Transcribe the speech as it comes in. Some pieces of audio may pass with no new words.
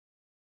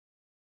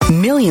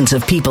Millions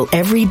of people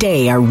every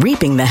day are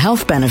reaping the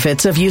health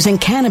benefits of using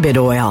cannabis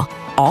oil,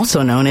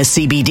 also known as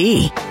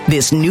CBD.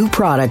 This new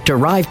product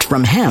derived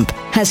from hemp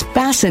has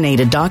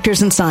fascinated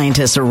doctors and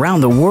scientists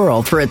around the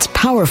world for its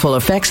powerful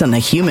effects on the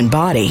human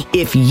body.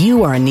 If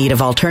you are in need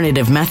of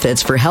alternative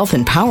methods for health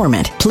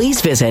empowerment, please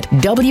visit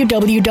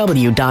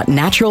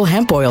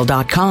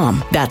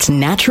www.naturalhempoil.com. That's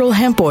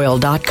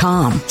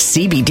naturalhempoil.com.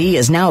 CBD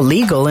is now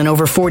legal in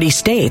over 40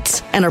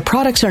 states, and our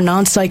products are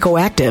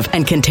non-psychoactive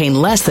and contain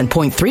less than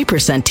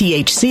 0.3%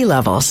 THC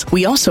levels.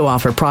 We also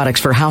offer products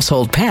for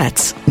household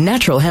pets.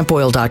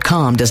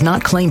 Naturalhempoil.com does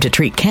not claim to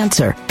treat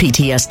cancer,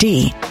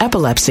 PTSD,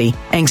 epilepsy,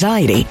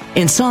 anxiety,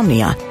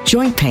 insomnia,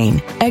 joint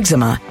pain,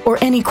 eczema, or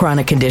any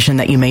chronic condition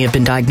that you may have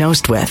been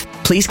diagnosed with.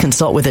 Please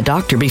consult with a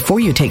doctor before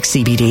you take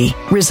CBD.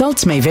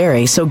 Results may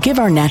vary, so give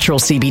our natural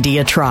CBD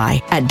a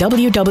try at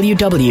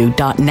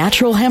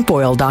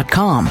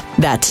www.naturalhempoil.com.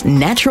 That's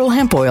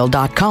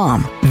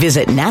naturalhempoil.com.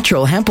 Visit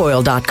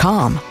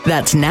naturalhempoil.com.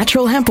 That's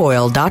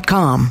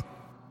naturalhempoil.com.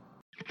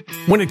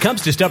 When it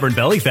comes to stubborn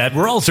belly fat,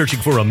 we're all searching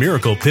for a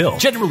miracle pill.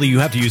 Generally, you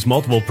have to use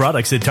multiple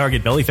products that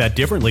target belly fat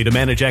differently to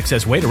manage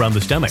excess weight around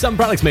the stomach. Some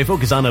products may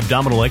focus on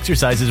abdominal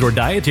exercises or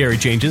dietary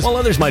changes, while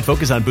others might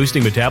focus on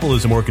boosting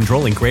metabolism or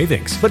controlling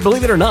cravings. But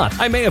believe it or not,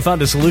 I may have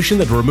found a solution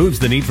that removes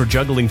the need for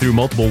juggling through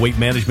multiple weight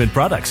management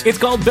products. It's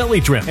called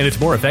Belly Trim, and it's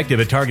more effective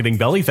at targeting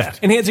belly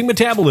fat, enhancing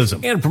metabolism,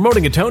 and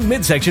promoting a toned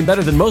midsection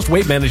better than most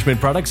weight management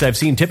products I've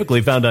seen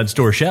typically found on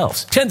store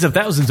shelves. Tens of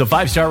thousands of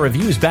 5-star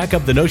reviews back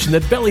up the notion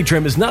that Belly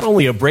Trim is not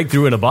only a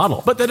breakthrough in a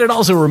bottle, but that it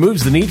also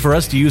removes the need for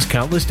us to use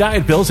countless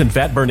diet pills and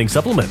fat-burning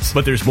supplements.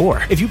 But there's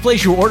more. If you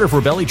place your order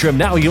for Belly Trim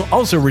now, you'll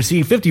also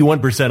receive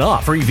 51%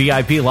 off, free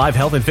VIP live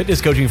health and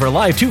fitness coaching for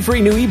life, 2 free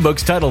new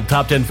ebooks titled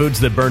Top 10 Foods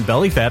That Burn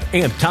Belly Fat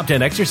and Top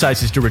 10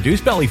 Exercises to Reduce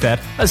Belly Fat,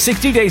 a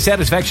 60-day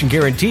satisfaction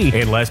guarantee,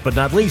 and last but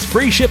not least,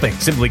 free shipping.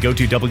 Simply go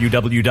to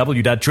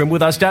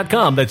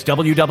www.trimwithus.com. That's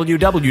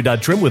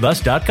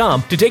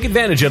www.trimwithus.com to take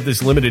advantage of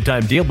this limited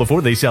time deal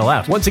before they sell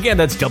out. Once again,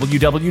 that's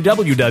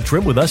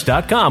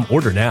www.trimwithus.com.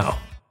 Order now.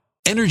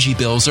 Energy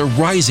bills are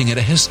rising at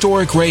a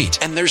historic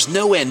rate, and there's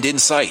no end in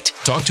sight.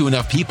 Talk to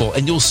enough people,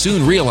 and you'll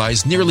soon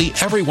realize nearly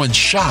everyone's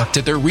shocked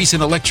at their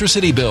recent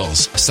electricity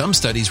bills. Some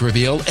studies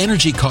reveal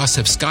energy costs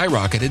have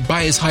skyrocketed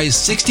by as high as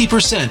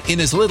 60%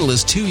 in as little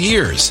as 2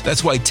 years.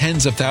 That's why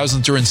tens of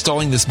thousands are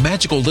installing this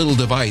magical little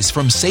device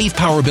from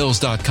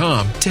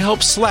SavePowerBills.com to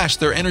help slash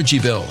their energy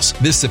bills.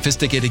 This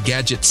sophisticated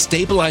gadget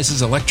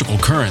stabilizes electrical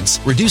currents,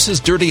 reduces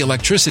dirty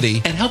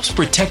electricity, and helps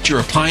protect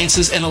your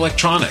appliances and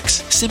electronics.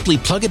 Simply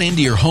plug it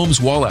into your home's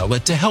wall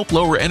outlet to help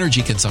lower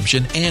energy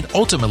consumption and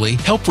ultimately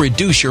help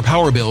reduce your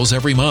power bills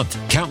every month.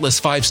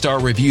 Countless 5-star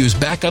reviews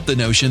back up the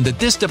notion that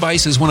this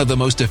device is one of the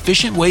most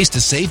efficient ways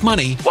to save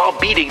money while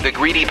beating the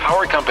greedy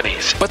power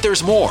companies. But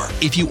there's more.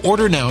 If you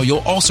order now, you'll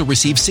also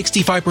receive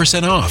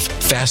 65% off,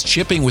 fast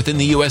shipping within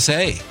the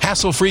USA,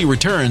 hassle-free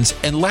returns,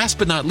 and last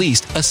but not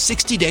least, a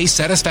 60-day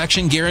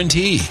satisfaction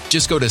guarantee.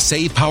 Just go to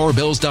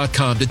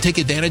SavePowerBills.com to take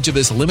advantage of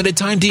this limited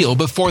time deal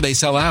before they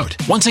sell out.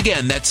 Once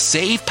again, that's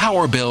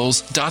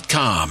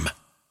SavePowerBills.com.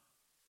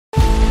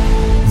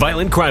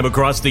 Violent crime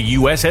across the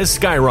U.S. has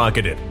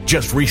skyrocketed.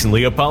 Just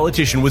recently, a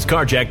politician was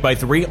carjacked by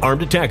 3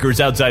 armed attackers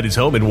outside his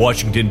home in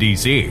Washington,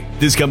 D.C.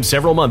 This comes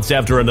several months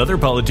after another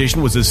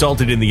politician was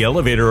assaulted in the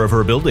elevator of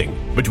her building.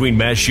 Between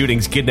mass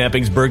shootings,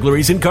 kidnappings,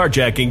 burglaries, and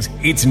carjackings,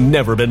 it's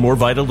never been more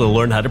vital to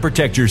learn how to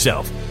protect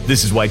yourself.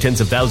 This is why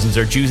tens of thousands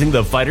are choosing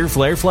the Fighter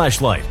Flare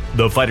flashlight.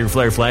 The Fighter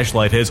Flare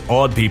flashlight has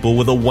awed people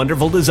with a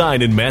wonderful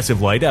design and massive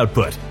light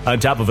output. On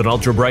top of an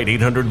ultra-bright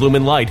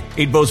 800-lumen light,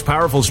 it boasts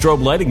powerful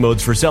strobe lighting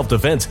modes for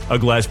self-defense, a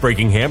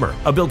glass-breaking hammer,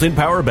 a built-in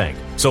power bank,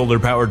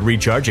 solar-powered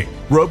recharging,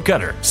 rope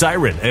cutter,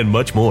 siren, and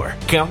much more.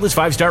 Countless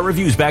 5-star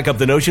reviews back up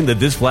the notion that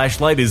this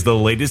flashlight is the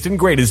latest and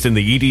greatest in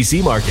the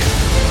EDC market.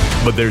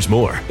 But there's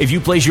more. If you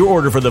place your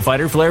order for the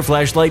Fighter Flare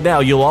flashlight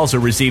now, you'll also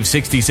receive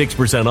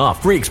 66%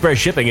 off, free express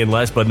shipping, and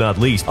last but not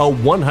least, a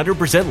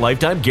 100%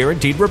 lifetime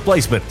guaranteed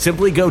replacement.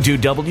 Simply go to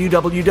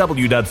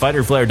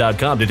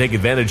www.fighterflare.com to take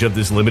advantage of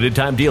this limited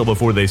time deal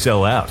before they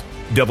sell out.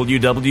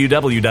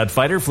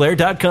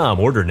 www.fighterflare.com.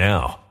 Order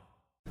now.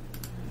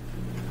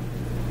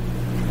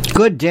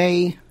 Good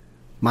day,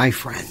 my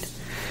friend.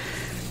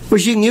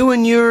 Wishing you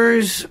and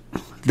yours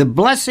the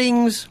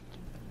blessings,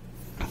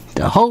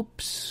 the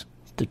hopes,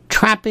 the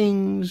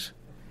trappings,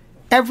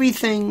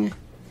 everything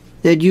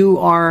that you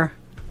are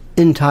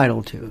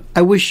entitled to.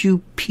 I wish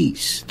you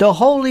peace. The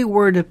holy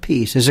word of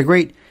peace, as a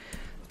great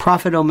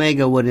Prophet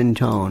Omega would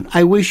intone.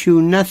 I wish you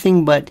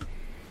nothing but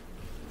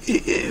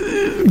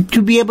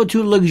to be able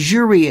to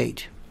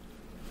luxuriate,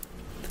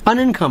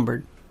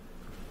 unencumbered,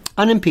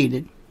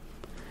 unimpeded,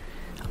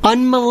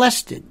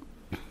 unmolested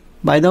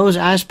by those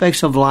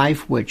aspects of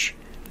life which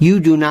you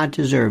do not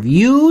deserve.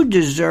 You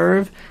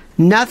deserve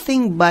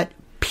nothing but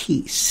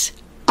peace.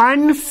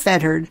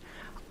 Unfettered,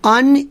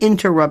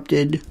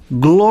 uninterrupted,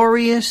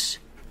 glorious,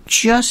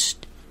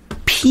 just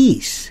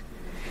peace.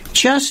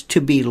 Just to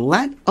be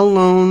let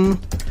alone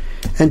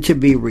and to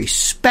be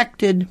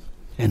respected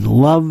and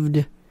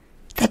loved.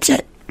 That's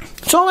it.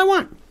 That's all I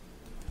want.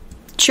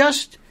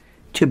 Just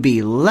to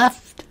be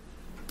left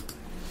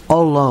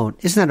alone.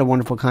 Isn't that a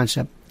wonderful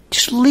concept?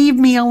 Just leave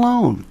me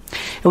alone.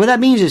 And what that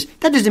means is,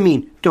 that doesn't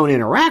mean don't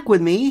interact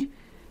with me,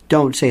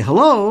 don't say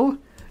hello,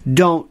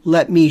 don't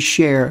let me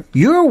share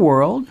your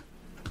world.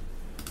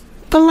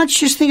 But let's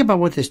just think about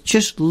what this,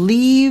 just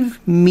leave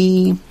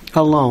me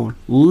alone.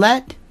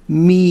 Let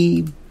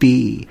me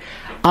be.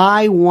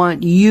 I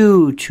want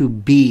you to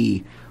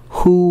be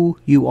who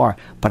you are,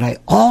 but I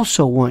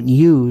also want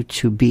you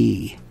to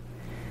be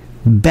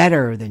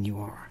better than you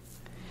are.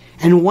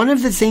 And one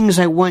of the things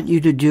I want you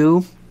to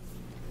do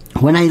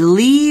when I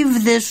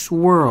leave this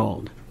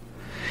world,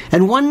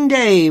 and one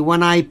day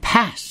when I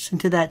pass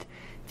into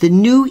the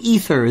new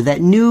ether,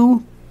 that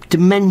new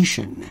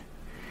dimension,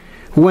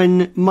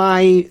 when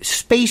my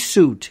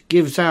spacesuit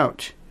gives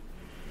out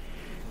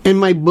and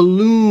my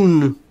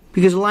balloon,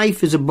 because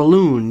life is a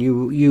balloon,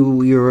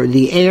 you're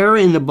the air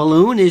in the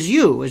balloon is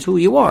who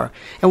you are.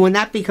 And when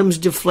that becomes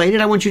deflated,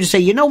 I want you to say,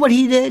 you know what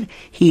he did?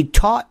 He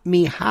taught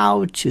me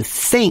how to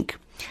think.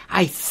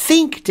 I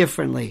think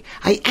differently.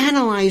 I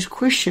analyze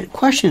questions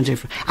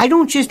differently. I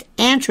don't just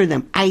answer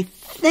them. I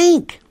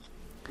think.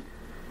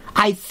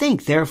 I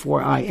think,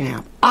 therefore I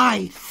am.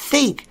 I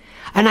think.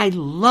 And I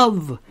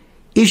love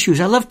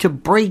issues. I love to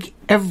break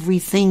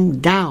everything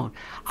down.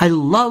 I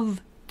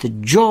love the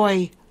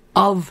joy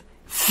of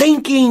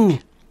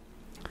thinking.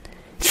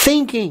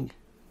 Thinking.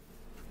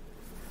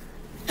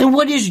 And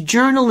what is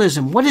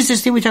journalism? What is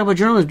this thing we talk about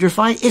journalism?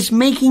 Define? It's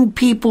making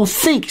people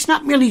think. It's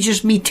not merely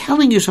just me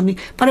telling you something,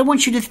 but I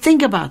want you to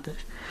think about this.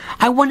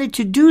 I want it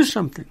to do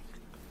something.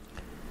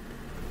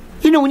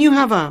 You know, when you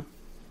have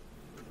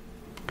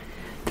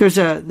there's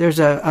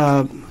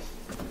a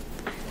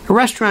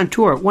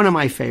restaurateur, one of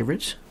my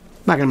favorites.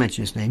 I'm not going to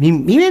mention his name. He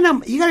may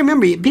not. You got to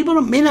remember,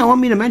 people may not want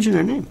me to mention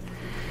their name.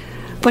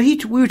 But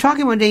we were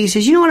talking one day. He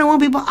says, "You know what I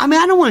want people? I mean,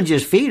 I don't want to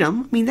just feed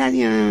them. I mean that,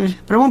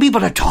 but I want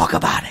people to talk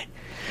about it.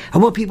 I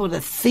want people to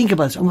think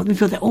about this. I want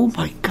people to, oh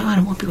my God,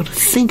 I want people to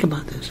think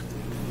about this."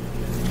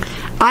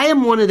 I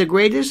am one of the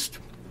greatest.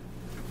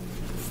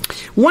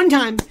 One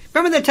time,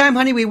 remember that time,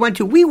 honey, we went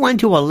to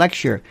a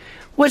lecture.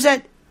 Was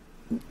that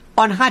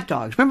on hot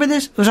dogs? Remember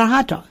this? It was on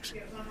hot dogs.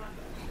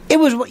 It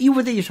was what you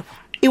were there.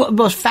 It was the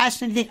most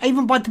fascinating thing. I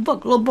even bought the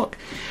book, a little book.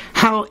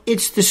 How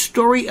it's the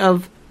story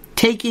of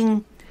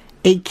taking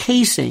a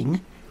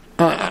casing,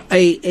 an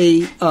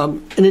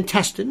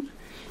intestine,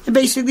 and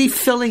basically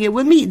filling it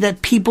with meat.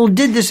 That people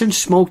did this and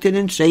smoked it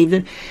and saved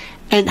it.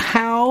 And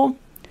how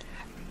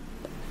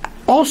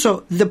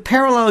also the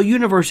parallel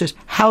universes,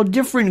 how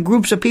different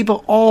groups of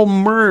people all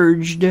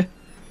merged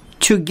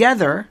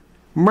together,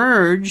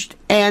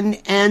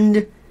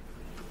 and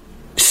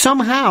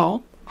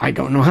somehow, I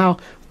don't know how,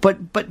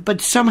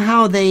 but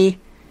somehow they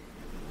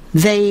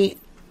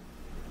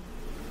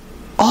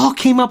all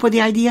came up with the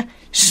idea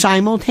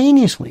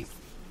simultaneously.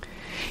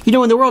 You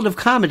know, in the world of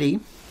comedy,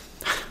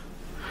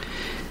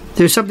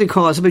 there's something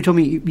called, somebody told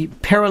me,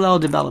 parallel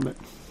development.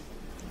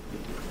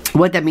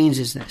 What that means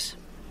is this.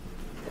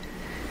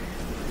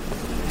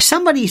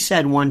 Somebody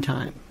said one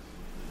time,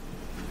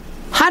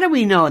 how do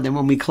we know that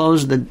when we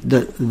close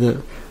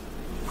the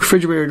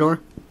refrigerator door,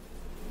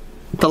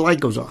 the light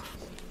goes off?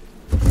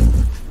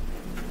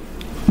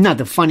 Not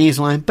the funniest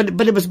line, but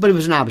it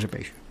was an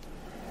observation.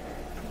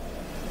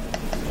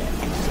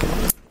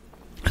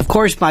 Of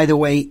course, by the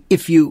way,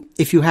 if you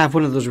have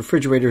one of those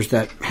refrigerators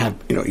that have,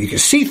 you can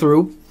see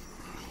through.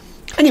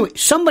 Anyway,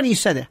 somebody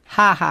said it.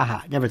 Ha ha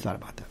ha. Never thought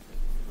about that.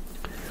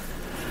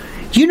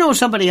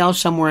 Somebody else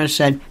somewhere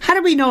said, how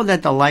do we know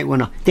that the light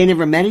went off? They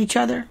never met each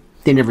other.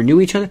 They never knew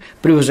each other.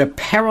 But it was a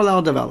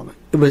parallel development.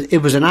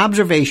 It was an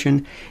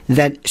observation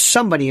that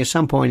somebody at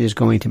some point is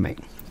going to make.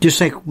 Just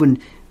like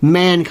when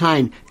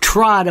mankind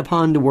trod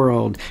upon the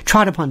world,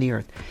 trod upon the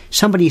earth.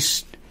 Somebody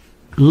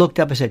looked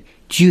up and said,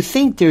 do you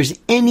think there's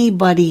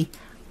anybody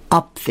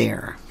up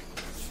there?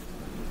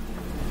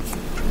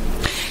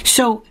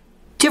 So,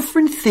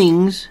 different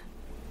things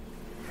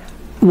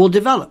will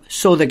develop.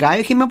 So the guy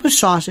who came up with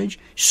sausage,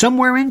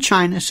 somewhere in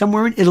China,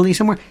 somewhere in Italy,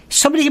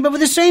 somebody came up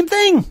with the same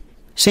thing.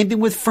 Same thing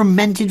with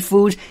fermented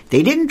foods.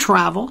 They didn't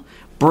travel.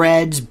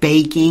 Breads,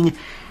 baking,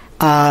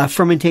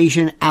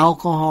 fermentation,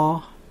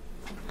 alcohol.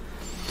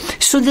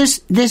 So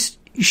this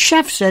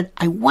chef said,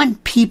 I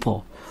want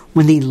people,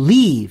 when they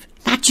leave,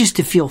 not just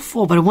to feel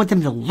full, but I want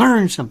them to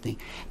learn something,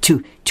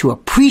 to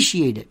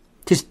appreciate it,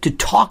 to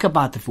talk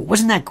about the food.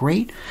 Wasn't that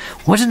great?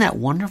 Wasn't that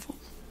wonderful?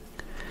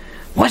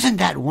 Wasn't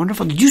that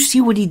wonderful? Did you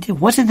see what he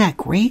did? Wasn't that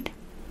great?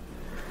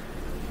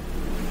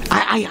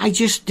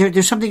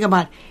 There's something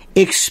about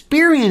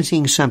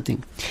experiencing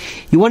something.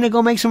 You want to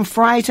go make some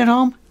fries at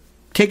home?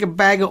 Take a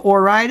bag of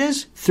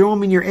Ore-Idas, throw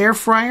them in your air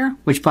fryer,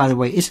 which, by the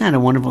way, isn't that a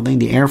wonderful thing,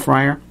 the air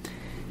fryer?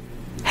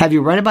 Have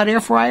you read about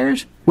air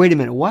fryers? Wait a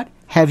minute, what?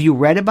 Have you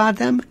read about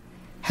them?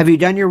 Have you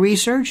done your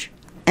research?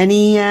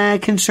 Any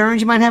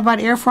concerns you might have about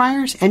air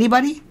fryers?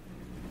 Anybody?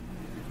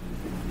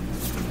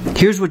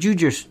 Here's what you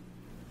just...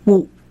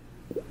 Well,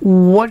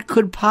 what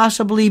could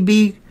possibly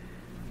be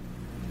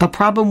a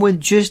problem with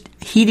just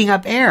heating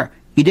up air?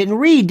 You didn't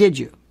read, did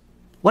you?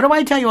 What do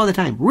I tell you all the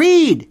time?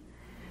 Read!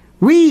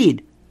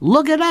 Read!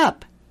 Look it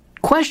up.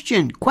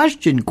 Question.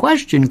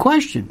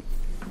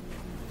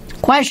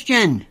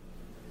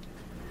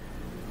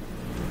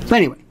 But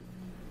anyway,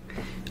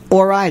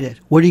 or write it.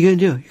 What are you going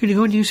to do? You're going to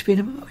go and use speed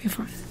up? Okay,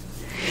 fine.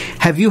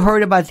 Have you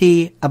heard about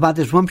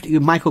this one?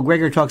 Michael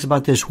Greger talks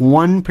about this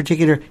one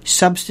particular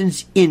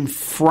substance in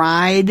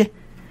fried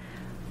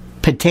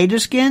potato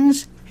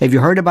skins. Have you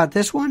heard about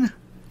this one?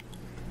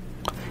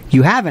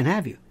 You haven't,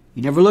 have you?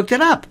 You never looked it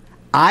up.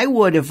 I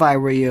would if I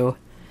were you.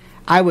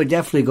 I would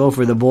definitely go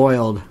for the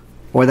boiled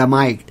or the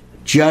mic'd.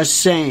 Just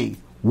saying.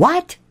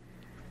 What?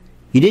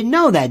 You didn't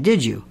know that,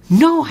 did you?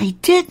 No, I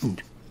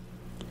didn't.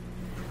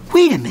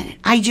 Wait a minute.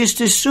 I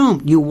just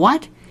assumed. You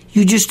what?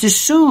 You just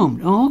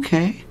assumed. Oh,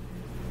 okay.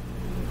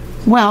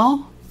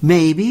 Well,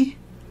 maybe.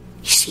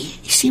 You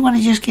see what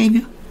I just gave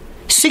you?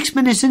 6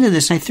 minutes into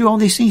this, I threw all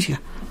these things here.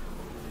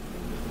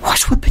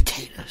 What's with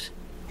potatoes?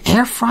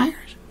 Air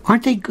fryers?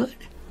 Aren't they good?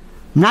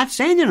 I'm not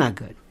saying they're not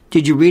good.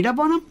 Did you read up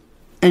on them?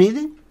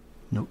 Anything?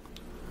 No.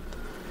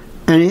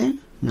 Anything?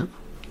 No.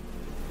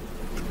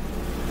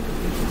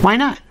 Why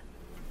not?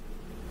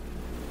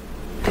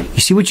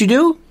 You see what you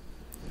do?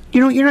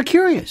 You're not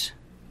curious.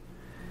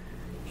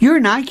 You're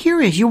not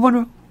curious. You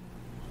wonder.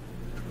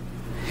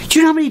 Do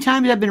you know how many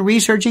times I've been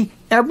researching?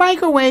 Is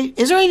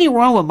there anything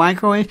wrong with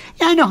microwaves?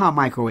 Yeah, I know how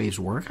microwaves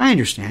work. I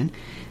understand.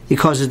 It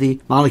causes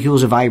the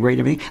molecules to vibrate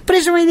and everything. But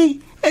is there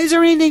anything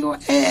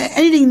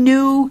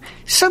new?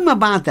 Something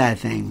about that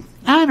thing.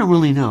 I don't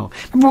really know.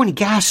 Remember when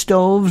gas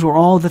stoves were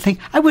all the thing?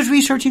 I was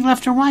researching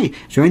left and right.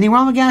 Is there anything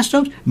wrong with gas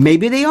stoves?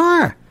 Maybe they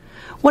are.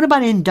 What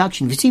about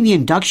induction? Have you seen the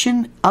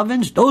induction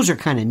ovens? Those are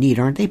kind of neat,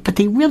 aren't they? But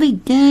they really,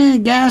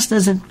 gas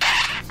doesn't.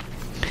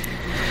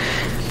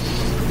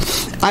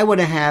 I want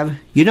to have,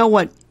 you know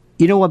what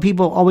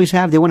people always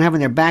have? They want to have in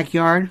their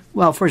backyard?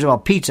 Well, first of all,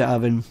 pizza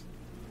oven.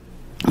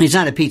 It's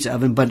not a pizza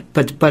oven,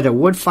 but a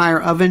wood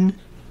fire oven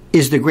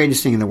is the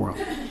greatest thing in the world.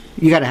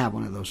 You got to have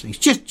one of those things.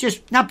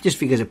 Just not just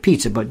because of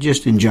pizza, but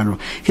just in general.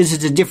 Because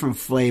it's a different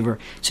flavor.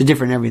 It's a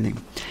different everything.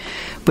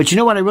 But you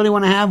know what I really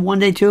want to have one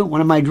day too?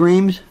 One of my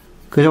dreams?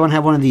 Because I want to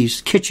have one of these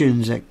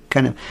kitchens that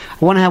I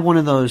want to have one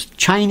of those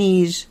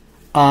Chinese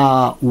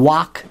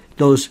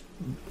those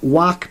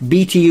wok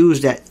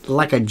BTUs that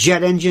like a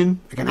jet engine,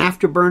 like an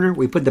afterburner.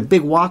 We put the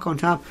big wok on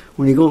top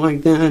when you go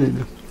like that.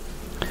 And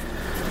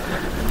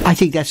I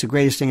think that's the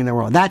greatest thing in the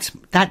world.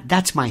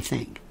 That's my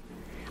thing.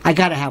 I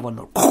got to have one.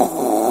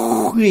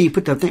 You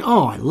put the thing.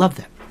 Oh, I love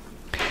that.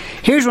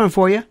 Here's one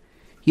for you.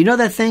 You know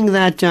that thing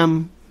that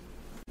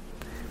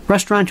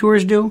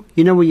restaurateurs do?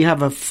 You know where you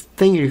have a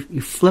thing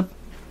you flip?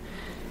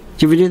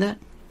 Do you ever do that?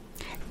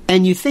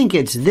 And you think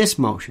it's this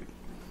motion.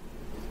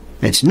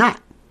 It's not.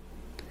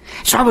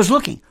 So I was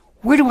looking.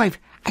 Where do I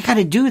got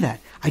to do that.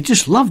 I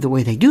just love the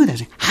way they do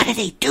that. How do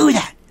they do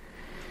that?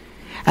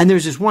 And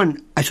there's this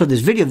one, I saw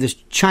this video of this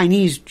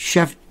Chinese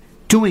chef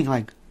doing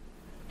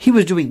he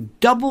was doing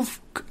double,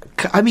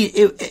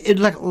 it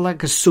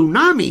like a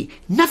tsunami.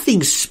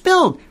 Nothing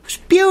spilled. It was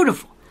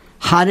beautiful.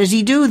 How does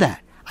he do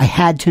that? I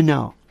had to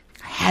know.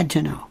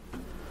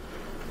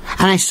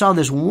 And I saw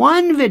this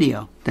one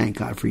video, thank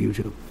God for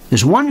YouTube,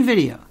 this one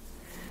video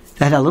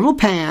that had a little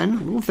pan,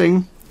 a little thing,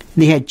 and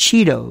they had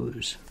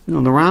Cheetos, the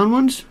round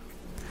ones,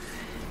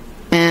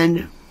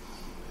 and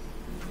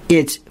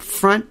it's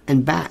front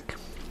and back.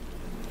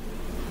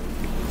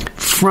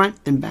 Front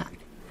and back.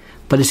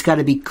 But it's got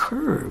to be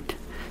curved.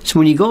 So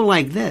when you go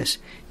like this,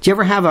 do you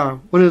ever have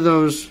one of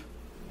those,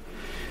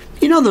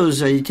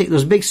 you take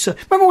those big,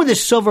 remember when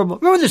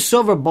the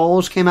silver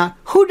bowls came out?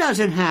 Who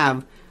doesn't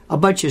have a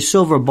bunch of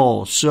silver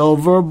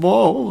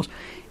bowls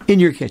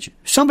in your kitchen?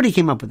 Somebody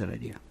came up with that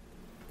idea.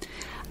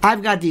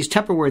 I've got these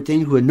Tupperware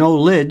things with no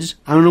lids.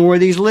 I don't know where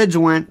these lids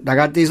went. I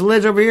got these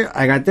lids over here.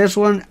 I got this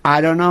one.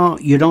 I don't know.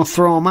 You don't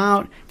throw them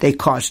out. They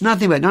cost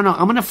nothing. But no,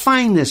 I'm going to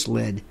find this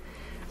lid.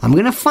 I'm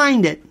going to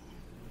find it.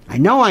 I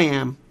know I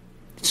am.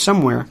 It's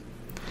somewhere.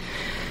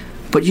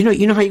 But you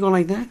know how you go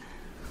like that?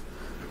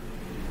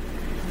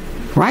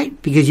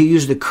 Right? Because you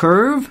use the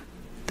curve.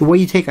 The way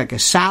you take like a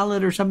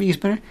salad or something is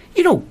better.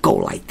 You don't go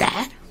like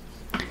that.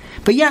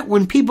 But yet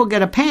when people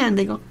get a pan,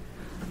 they go,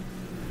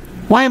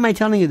 why am I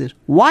telling you this?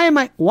 Why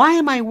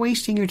am I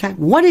wasting your time?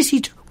 What is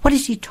he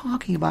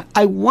talking about?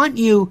 I want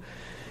you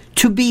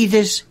to be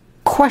this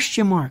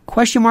question mark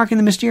in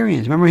the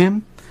Mysterians. Remember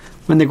him?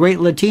 When the great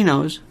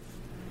Latinos.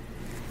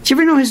 Did you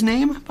ever know his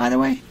name, by the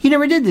way? You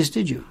never did this,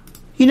 did you?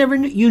 You never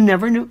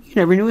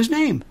knew his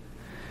name.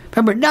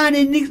 Remember,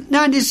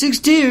 96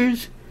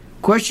 Tears,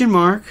 question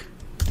mark,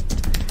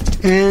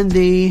 and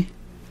the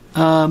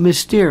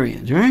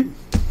Mysterians, right?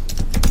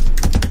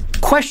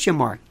 Question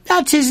mark.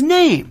 That's his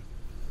name.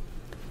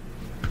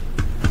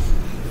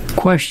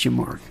 Question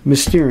mark.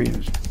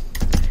 Mysterians.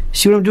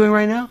 See what I'm doing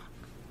right now?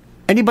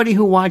 Anybody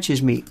who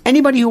watches me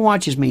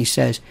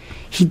says,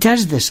 he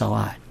does this a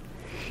lot.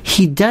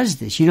 He does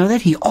this. You know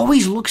that? He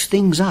always looks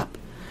things up.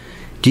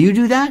 Do you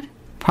do that?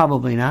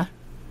 Probably not.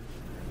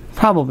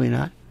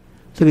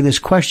 Look at this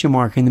question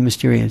mark in the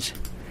Mysterians.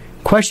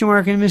 Question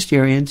mark in the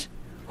Mysterians.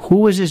 Who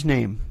was his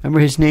name?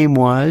 Remember his name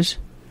was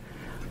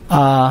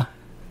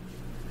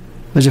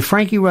Was it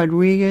Frankie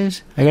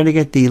Rodriguez? I got to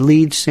get the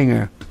lead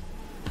singer.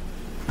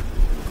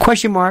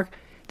 Question mark.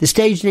 The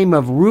stage name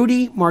of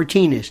Rudy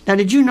Martinez. Now,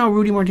 did you know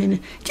Rudy Martinez?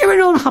 Did you ever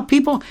know how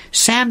people,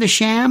 Sam the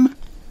Sham,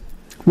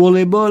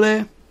 Wooly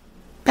Bully,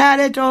 got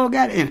it,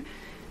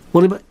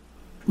 Wooly Bully,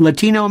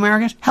 Latino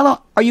Americans?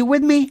 Hello, are you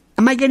with me?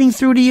 Am I getting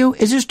through to you?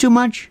 Is this too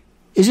much?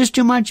 Is this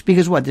too much?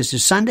 Because what, this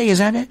is Sunday? Is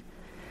that it?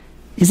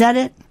 Is that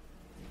it?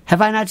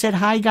 Have I not said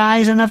hi,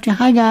 guys, enough to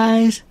hi,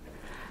 guys?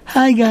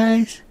 Hi,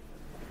 guys.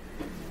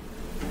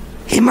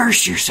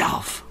 Immerse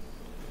yourself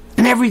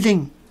in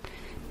everything.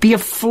 Be a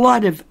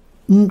flood of...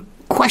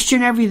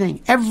 Question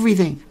everything.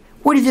 Everything.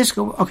 Where did this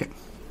go? Okay.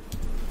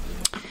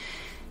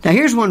 Now,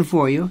 here's one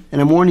for you,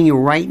 and I'm warning you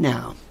right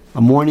now.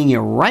 I'm warning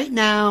you right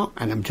now,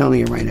 and I'm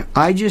telling you right now.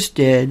 I just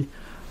did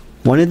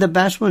one of the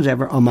best ones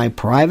ever on my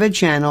private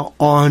channel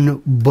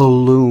on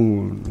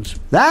balloons.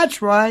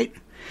 That's right.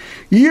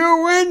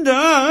 You and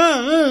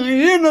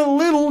I in a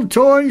little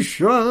toy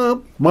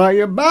shop buy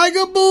a bag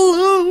of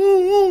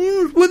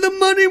balloons with the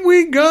money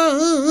we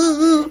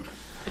got.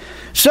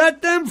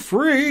 Set them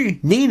free.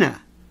 Nina.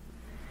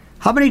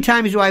 How many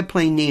times do I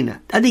play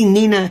Nina? I think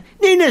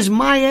Nina's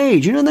my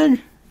age. You know that?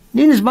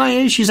 Nina's my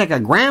age. She's like a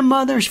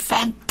grandmother. She's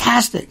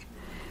fantastic.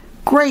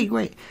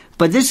 Great.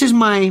 But this is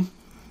my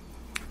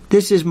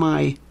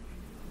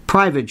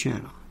private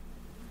channel.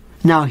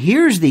 Now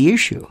here's the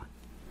issue.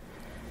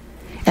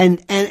 And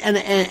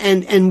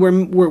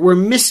we're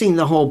missing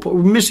the whole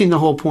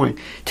point.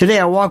 Today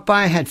I walked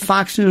by, I had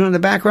Fox News on the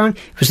background.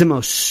 It was the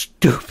most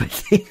stupid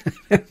thing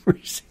I've ever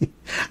seen.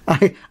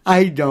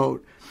 I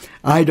don't.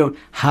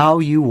 How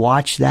you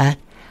watch that?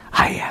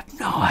 I have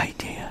no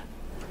idea.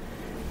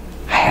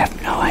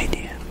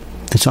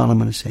 That's all I'm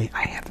going to say.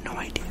 I have no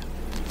idea.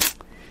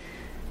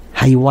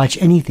 How you watch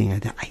anything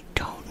like that? I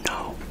don't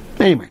know.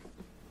 Anyway.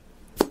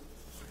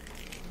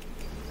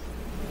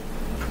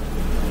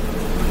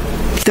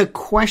 The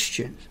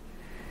questions.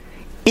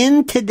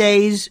 In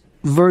today's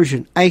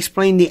version, I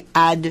explained the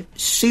ad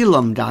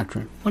coelum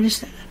doctrine. What is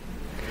that?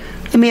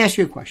 Let me ask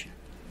you a question.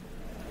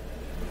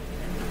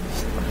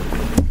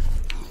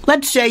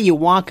 Let's say you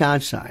walk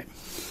outside.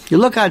 You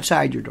look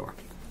outside your door.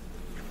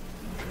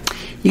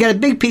 You got a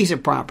big piece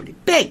of property.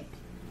 Big.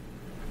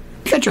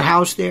 You got your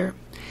house there.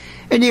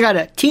 And you got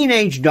a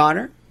teenage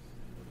daughter.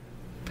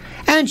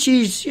 And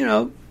she's,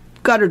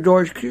 got her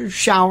door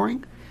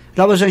showering. And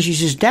all of a sudden she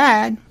says,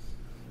 Dad,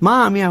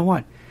 Mom, yeah,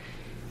 what?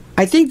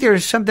 I think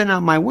there's something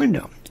out my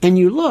window. And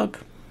you look.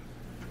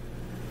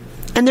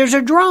 And there's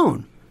a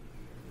drone.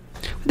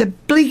 With a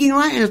blinking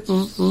light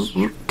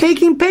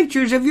taking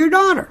pictures of your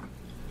daughter.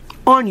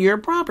 On your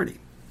property.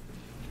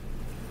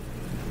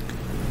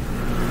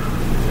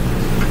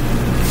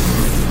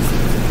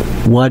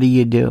 What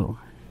do?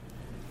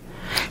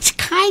 It's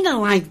kind of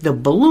like the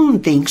balloon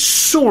thing,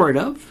 sort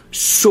of.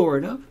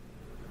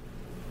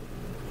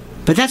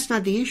 But that's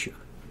not the issue.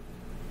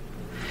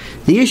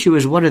 The issue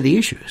is, what are the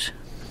issues?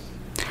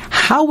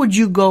 How would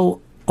you go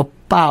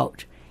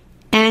about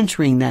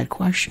answering that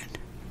question?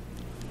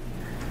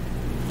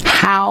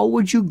 How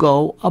would you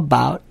go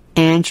about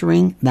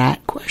answering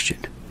that question?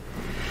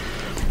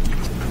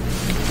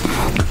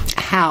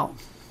 How?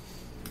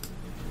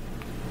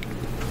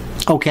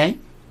 Okay.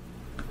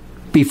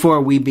 Before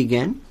we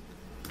begin,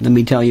 let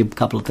me tell you a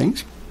couple of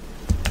things.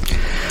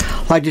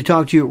 I'd like to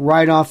talk to you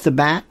right off the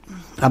bat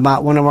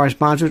about one of our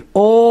sponsors.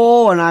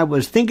 Oh, and I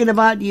was thinking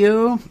about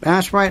you.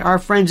 That's right, our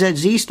friends at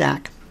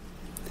Z-Stack.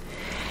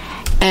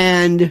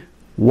 And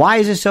why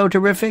is it so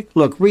terrific?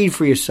 Look, read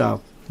for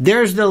yourself.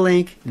 There's the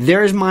link.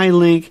 There's my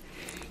link.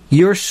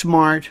 You're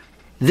smart.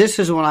 This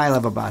is what I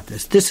love about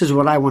this. This is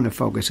what I want to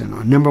focus in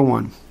on. Number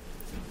one.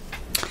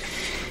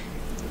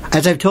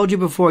 As I've told you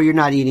before, you're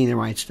not eating the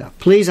right stuff.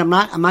 Please, I'm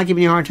not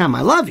giving you a hard time.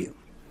 I love you.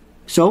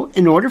 So,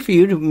 in order for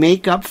you to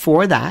make up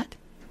for that,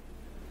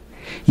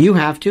 you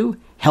have to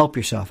help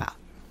yourself out.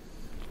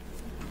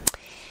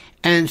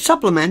 And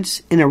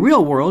supplements in a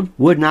real world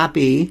would not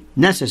be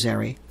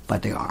necessary,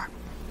 but they are.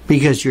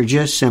 Because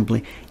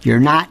you're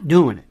not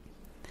doing it.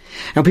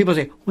 And people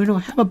say, we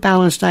don't have a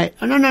balanced diet.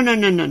 Oh,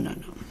 no.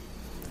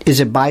 Is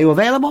it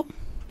bioavailable?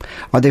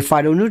 Are they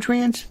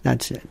phytonutrients?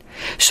 That's it.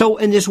 So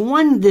in this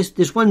one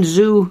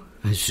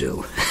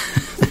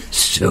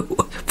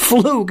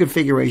flu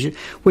configuration,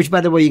 which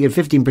by the way you get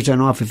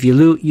 15% off if you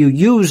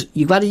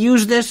got to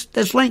use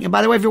this link. And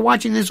by the way, if you're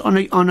watching this on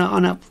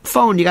a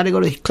phone, you got to go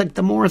to click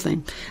the more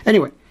thing.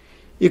 Anyway,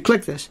 you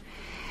click this,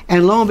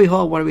 and lo and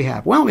behold, what do we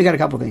have? Well, we got a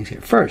couple things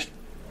here. First,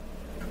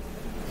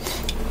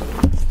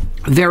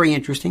 very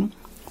interesting.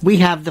 We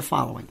have the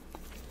following.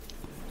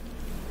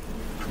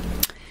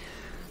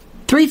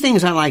 3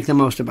 things I like the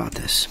most about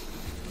this.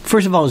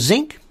 First of all,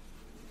 zinc,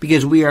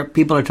 because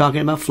people are talking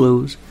about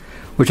flus.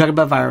 We're talking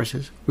about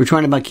viruses. We're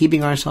talking about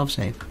keeping ourselves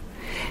safe.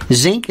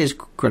 Zinc is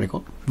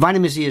critical.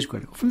 Vitamin C is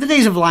critical. From the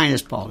days of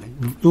Linus Pauling,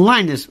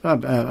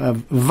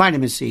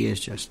 vitamin C is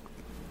just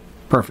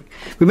perfect.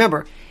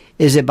 Remember,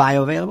 is it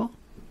bioavailable?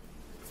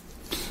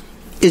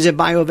 Is it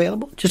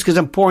bioavailable? Just because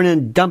I'm pouring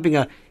in,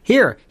 dumping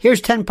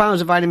here's 10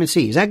 pounds of vitamin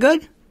C. Is that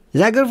good?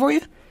 Is that good for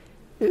you?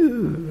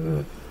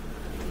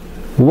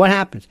 What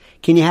happens?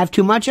 Can you have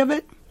too much of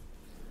it?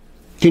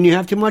 Can you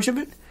have too much of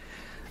it?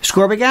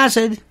 Ascorbic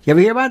acid. You ever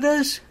hear about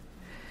this?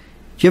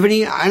 Do you have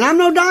any, and I'm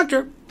no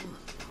doctor,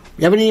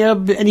 you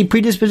have any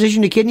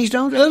predisposition to kidney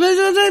stones? Have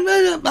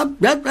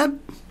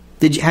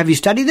you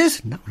studied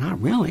this? No,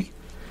 not really.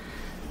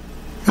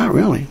 Not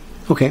really.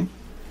 Okay.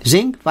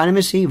 Zinc,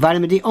 vitamin C,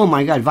 vitamin D. Oh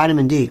my God,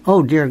 vitamin D.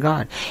 Oh dear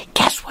God.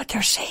 Guess what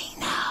they're saying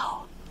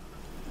now?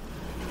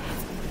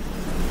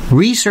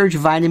 Research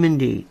vitamin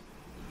D.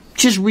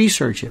 Just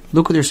research it.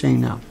 Look what they're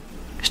saying now.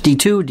 It's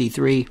D2,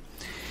 D3.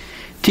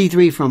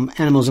 T3 from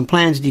animals and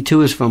plants.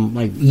 D2 is from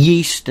like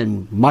yeast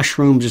and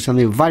mushrooms or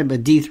something.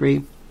 Vitamin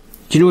D3.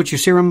 Do you know what your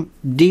serum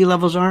D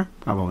levels are?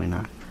 Probably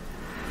not.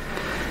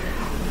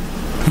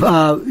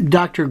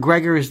 Dr.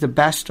 Greger is the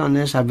best on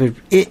this.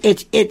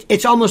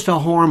 It's almost a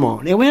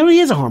hormone. It really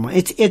is a hormone.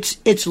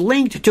 It's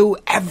linked to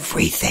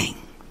everything.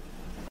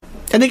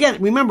 And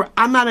again, remember,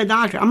 I'm not a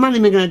doctor. I'm not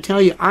even going to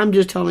tell you. I'm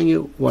just telling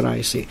you what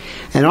I see.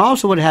 And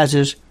also what it has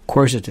is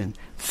quercetin,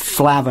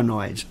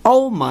 flavonoids.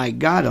 Oh my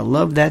God, I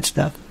love that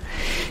stuff.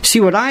 See,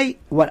 what I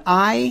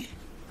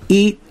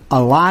eat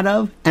a lot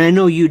of, and I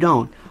know you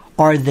don't,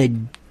 are the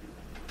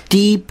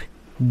deep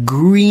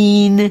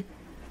green,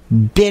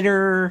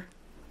 bitter.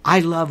 I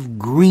love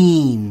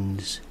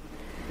greens.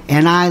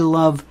 And I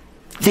love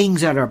things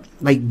that are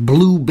like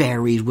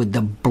blueberries with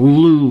the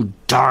blue,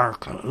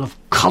 dark,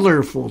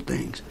 colorful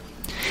things.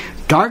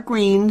 Dark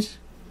greens,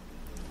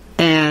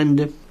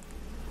 and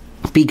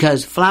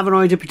because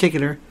flavonoids in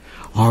particular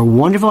are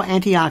wonderful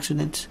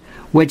antioxidants,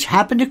 which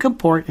happen to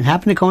comport and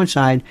happen to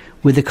coincide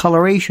with the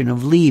coloration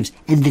of leaves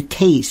and the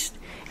taste.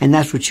 And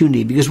that's what you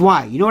need. Because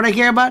why? You know what I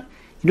care about?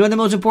 You know what the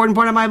most important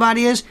part of my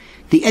body is?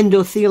 The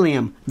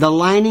endothelium, the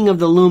lining of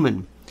the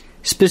lumen,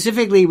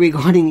 specifically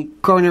regarding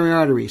coronary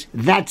arteries.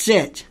 That's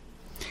it.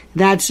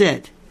 That's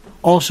it.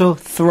 Also,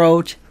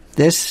 throat,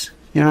 this,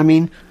 you know what I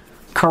mean?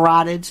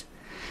 Carotids.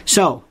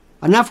 So,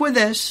 enough with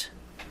this.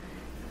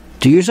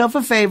 Do yourself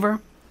a favor.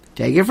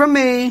 Take it from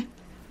me.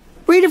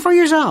 Read it for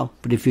yourself.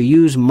 But if you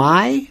use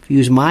my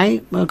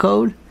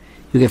code,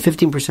 you get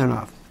 15%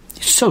 off.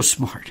 It's so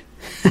smart.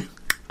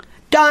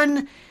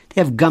 Done.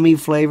 They have gummy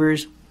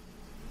flavors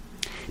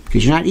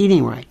because you're not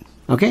eating right.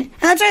 Okay?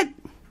 And that's it.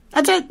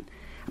 That's it.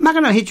 I'm not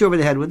going to hit you over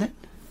the head with it.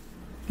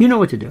 You know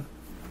what to do.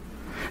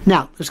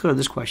 Now, let's go to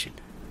this question.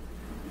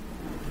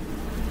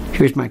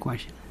 Here's my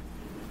question.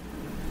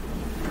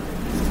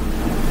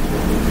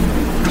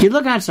 You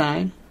look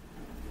outside,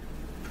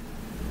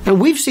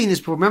 and we've seen this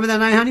before. Remember that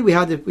night, honey? We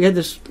had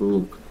this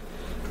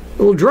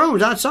little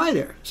drones outside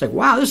there. It's like,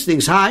 wow, this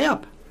thing's high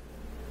up.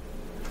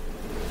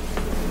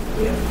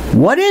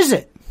 What is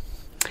it?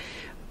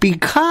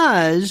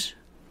 Because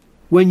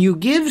when you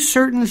give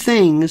certain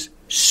things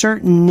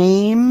certain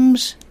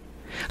names,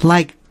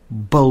 like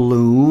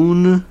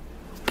balloon,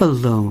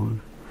 it's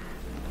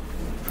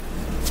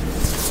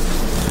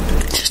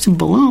just a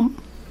balloon.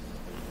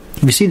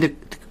 You see the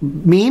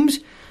memes?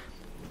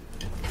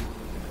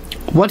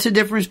 What's the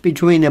difference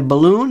between a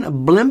balloon, a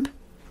blimp,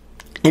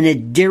 and a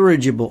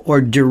dirigible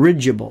or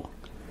dirigible?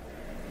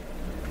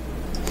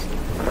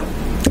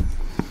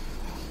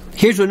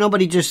 Here's what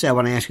nobody just said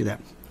when I asked you that.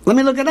 Let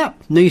me look it up.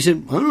 And then you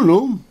said, I don't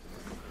know.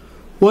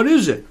 What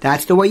is it?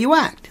 That's the way you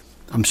act.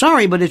 I'm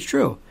sorry, but it's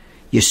true.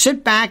 You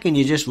sit back and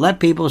you just let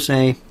people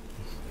say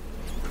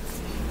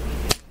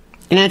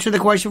and answer the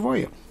question for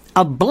you.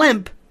 A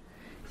blimp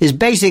is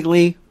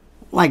basically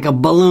like a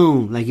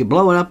balloon. Like you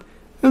blow it up,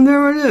 and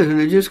there it is, and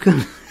it just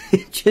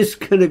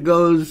kind of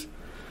goes.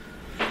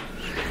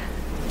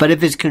 But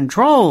if it's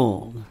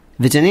controlled,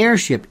 if it's an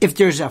airship, if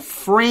there's a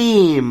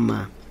frame,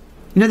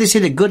 you know they say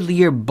the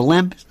Goodyear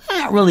blimp, it's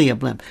not really a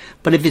blimp,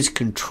 but if it's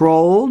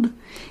controlled,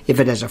 if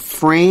it has a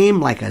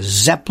frame like a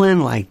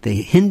Zeppelin, like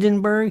the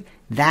Hindenburg,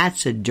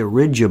 that's a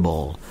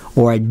dirigible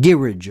or a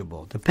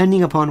dirigible,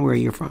 depending upon where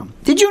you're from.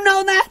 Did you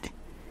know that?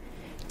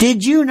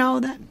 Did you know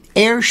that?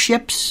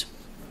 Airships.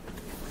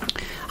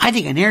 I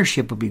think an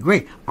airship would be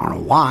great. I don't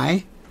know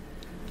why.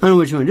 I don't know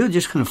what you want to do.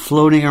 Just kind of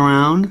floating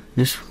around.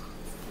 Just,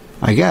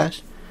 I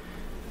guess.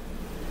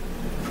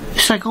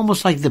 It's like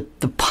almost like the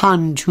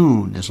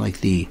pontoon. It's like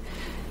the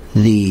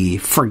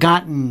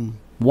forgotten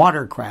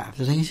watercraft.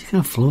 It's like it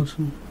kind of floats.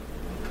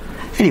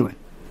 Anyway.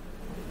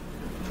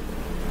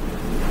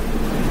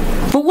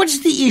 But what's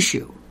the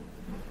issue?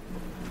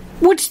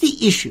 What's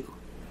the issue?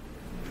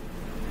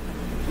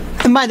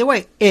 And by the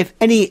way,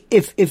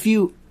 if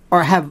you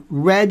or have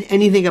read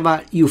anything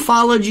about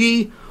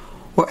ufology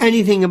or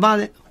anything about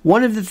it,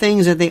 one of the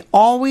things that they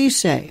always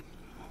say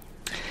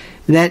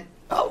that,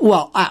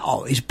 well, not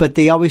always, but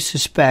they always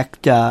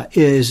suspect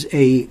is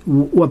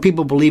what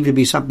people believe to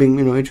be something,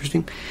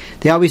 interesting.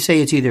 They always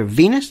say it's either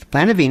Venus,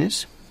 planet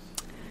Venus,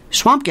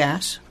 swamp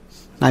gas,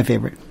 my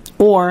favorite,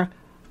 or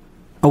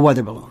a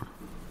weather balloon.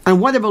 And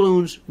weather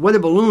balloons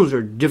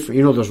are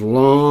different. Those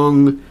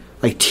long,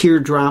 like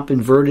teardrop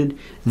inverted.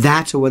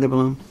 That's a weather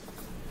balloon.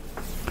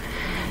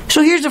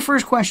 So here's the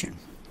first question.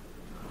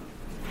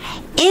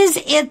 Is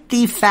it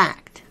the fact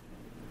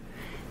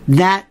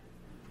that,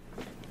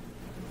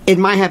 in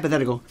my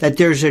hypothetical, that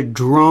there's a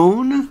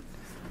drone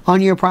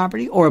on your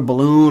property, or a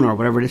balloon, or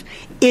whatever it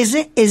is.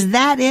 Is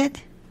that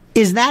it?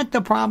 Is that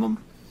the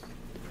problem?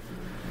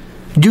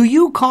 Do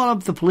you call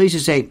up the police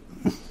and say,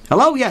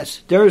 hello,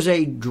 yes, there's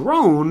a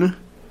drone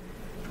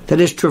that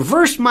has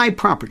traversed my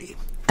property,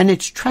 and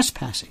it's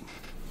trespassing?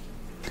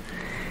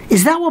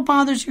 Is that what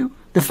bothers you?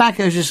 The fact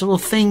that there's this little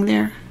thing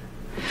there?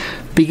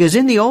 Because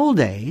in the old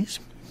days,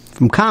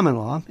 from common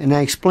law, and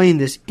I explain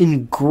this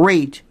in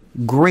great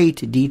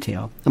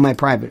detail on my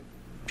private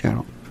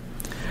channel,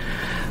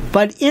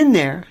 but in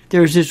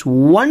there's this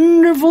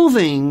wonderful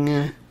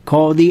thing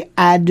called the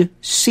ad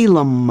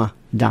silum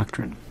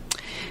doctrine.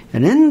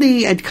 And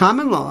at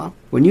common law,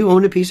 when you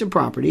own a piece of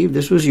property, if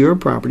this was your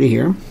property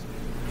here,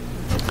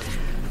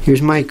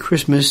 here's my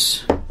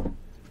Christmas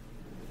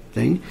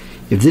thing.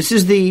 If this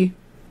is the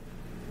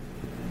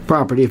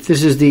property, if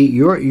this is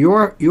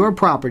your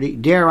property,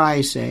 dare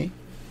I say,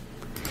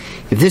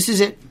 if this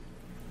is it,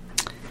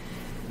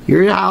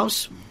 your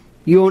house,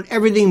 you own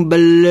everything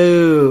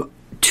below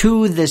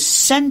to the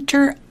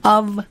center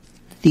of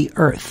the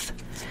earth.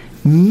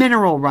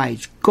 Mineral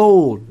rights,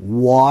 gold,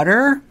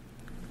 water.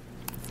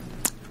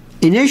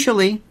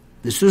 Initially,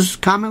 this was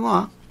common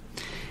law.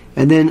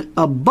 And then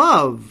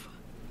above,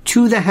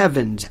 to the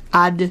heavens,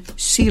 ad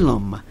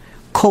silum,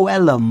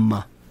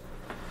 coelum.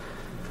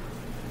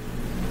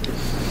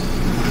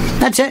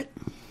 That's it.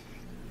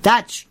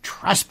 That's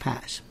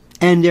trespass.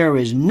 And there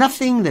is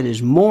nothing that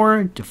is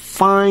more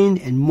defined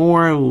and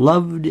more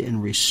loved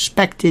and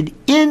respected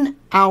in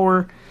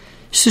our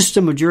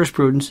system of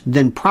jurisprudence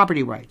than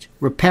property rights,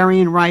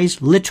 riparian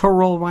rights,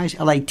 littoral rights,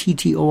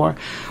 Littor,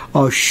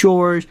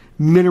 shores,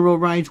 mineral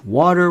rights,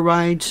 water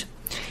rights,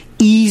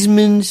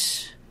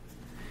 easements.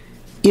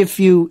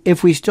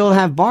 If we still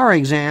have bar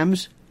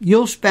exams,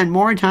 you'll spend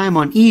more time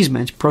on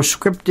easements,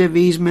 prescriptive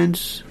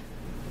easements,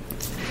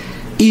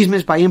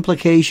 easements by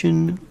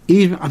implication,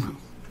 if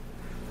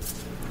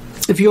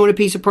you own a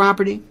piece of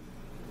property,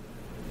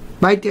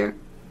 right there,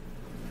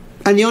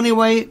 and the only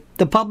way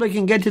the public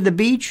can get to the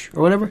beach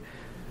or whatever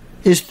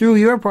is through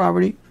your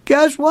property,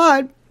 guess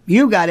what?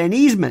 You got an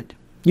easement.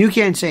 You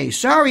can't say,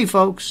 sorry,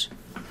 folks.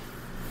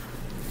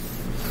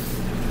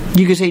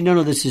 You can say,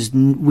 no, this is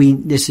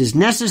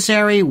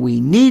necessary. We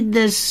need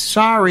this.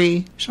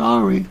 Sorry.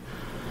 You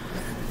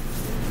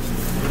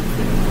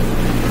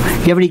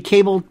have any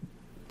cables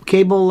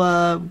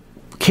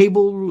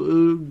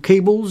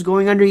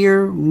going under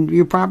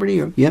your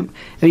property? Yep.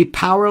 Any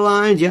power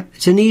lines? Yep.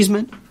 It's an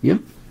easement.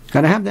 Yep.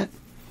 Gotta have that.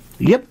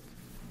 Yep.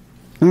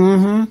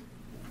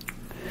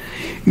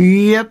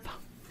 Yep.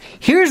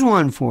 Here's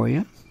one for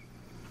you.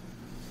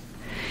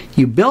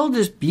 You build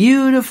this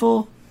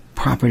beautiful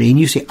property and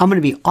you say, I'm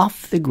going to be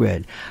off the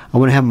grid. I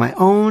want to have my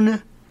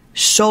own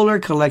solar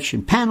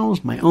collection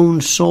panels, my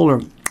own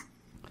solar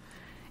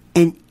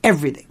and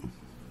everything.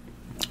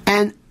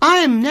 And I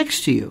am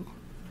next to you.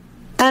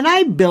 And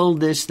I build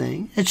this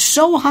thing. It's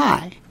so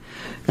high.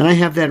 And I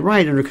have that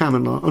right under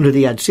common law, under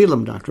the ad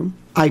silum doctrine.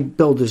 I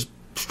build this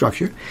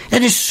structure.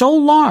 It is so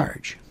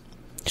large,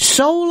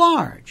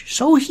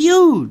 so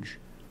huge.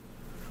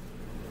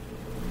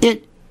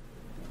 It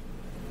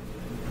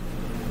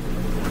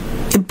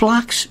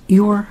blocks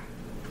your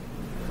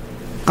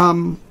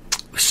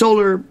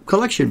solar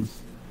collection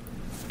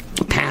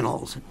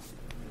panels.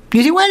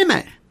 You say, wait a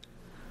minute.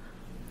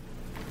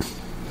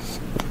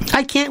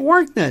 I can't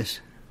work this.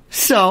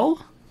 So,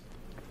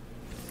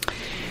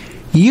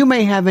 you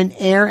may have an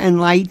air and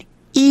light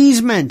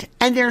easement,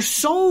 and they're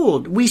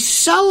sold. We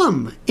sell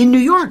them in New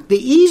York. The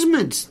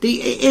easements,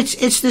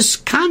 it's this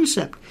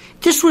concept.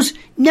 This was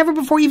never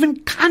before even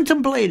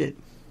contemplated.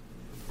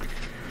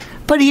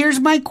 But here's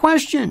my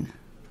question.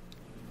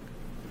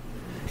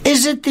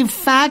 Is it the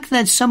fact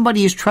that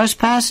somebody is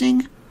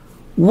trespassing?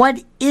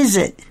 What is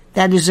it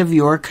that is of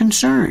your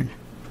concern?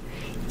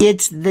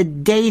 It's the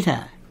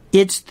data.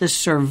 It's the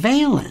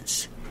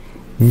surveillance.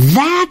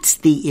 That's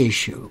the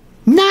issue.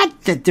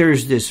 Not that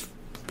there's this...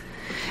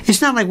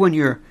 It's not like when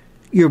your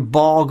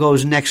ball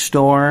goes next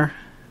door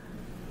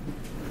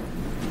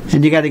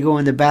and you got to go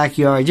in the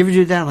backyard. You ever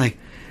do that? Like,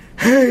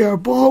 hey, our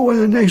ball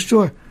went next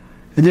door.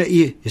 And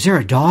is there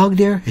a dog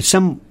there? It's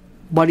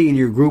somebody in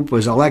your group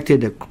was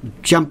elected to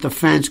jump the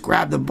fence,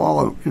 grab the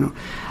ball.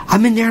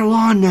 I'm in their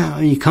lawn now.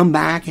 And you come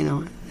back,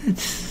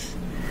 It's...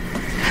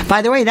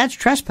 By the way, that's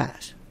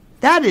trespass.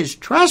 That is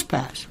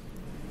trespass.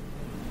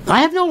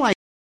 I have no life.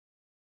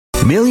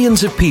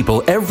 Millions of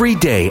people every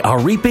day are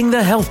reaping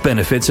the health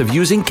benefits of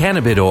using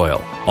cannabis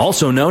oil,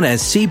 also known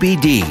as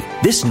CBD.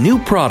 This new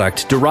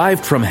product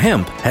derived from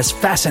hemp has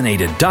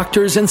fascinated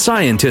doctors and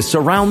scientists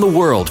around the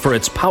world for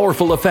its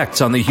powerful effects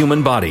on the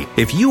human body.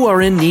 If you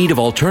are in need of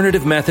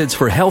alternative methods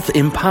for health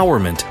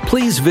empowerment,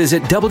 please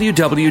visit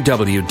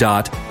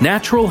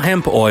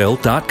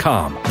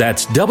www.naturalhempoil.com.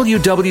 That's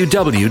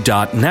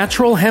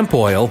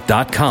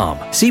www.naturalhempoil.com.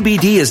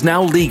 CBD is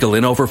now legal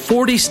in over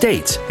 40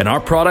 states, and our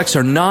products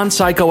are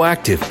non-psychoactive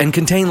active and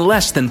contain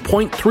less than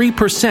 0.3%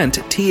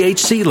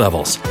 THC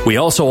levels. We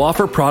also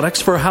offer products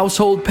for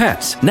household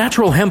pets.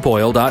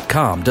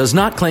 NaturalHempOil.com does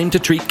not claim to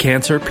treat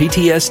cancer,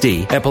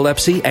 PTSD,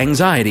 epilepsy,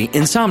 anxiety,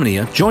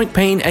 insomnia, joint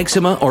pain,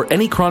 eczema, or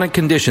any chronic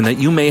condition that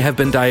you may have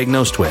been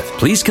diagnosed with.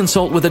 Please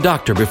consult with a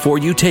doctor before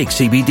you take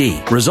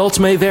CBD. Results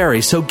may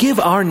vary, so give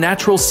our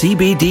natural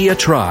CBD a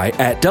try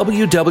at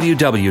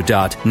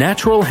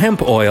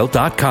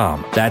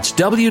www.naturalhempoil.com. That's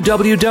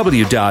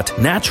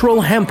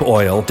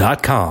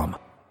www.naturalhempoil.com.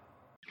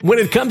 When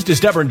it comes to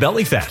stubborn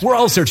belly fat, we're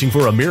all searching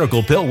for a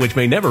miracle pill which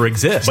may never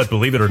exist. But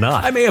believe it or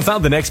not, I may have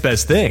found the next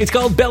best thing. It's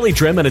called Belly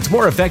Trim, and it's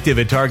more effective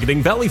at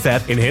targeting belly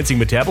fat, enhancing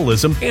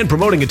metabolism, and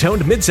promoting a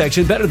toned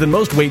midsection better than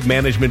most weight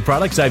management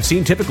products I've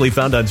seen typically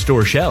found on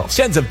store shelves.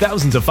 Tens of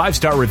thousands of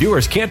 5-star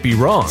reviewers can't be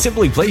wrong.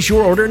 Simply place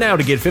your order now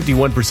to get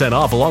 51%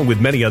 off along with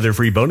many other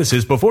free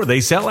bonuses before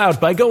they sell out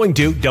by going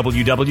to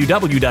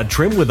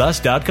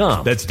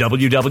www.trimwithus.com. That's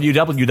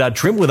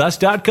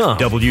www.trimwithus.com.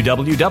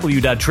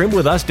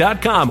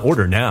 www.trimwithus.com.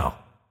 Order now.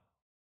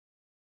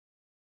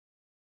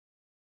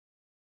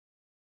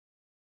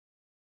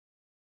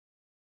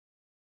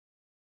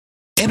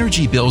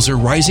 Energy bills are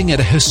rising at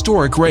a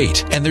historic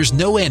rate, and there's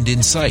no end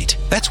in sight.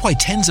 That's why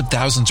tens of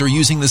thousands are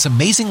using this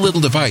amazing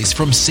little device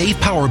from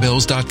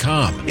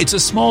SavePowerBills.com. It's a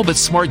small but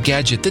smart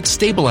gadget that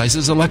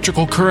stabilizes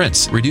electrical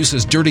currents,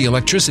 reduces dirty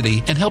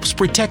electricity, and helps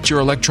protect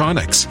your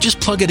electronics. Just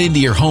plug it into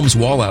your home's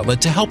wall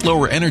outlet to help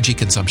lower energy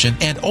consumption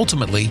and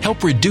ultimately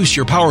help reduce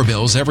your power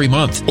bills every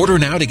month. Order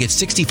now to get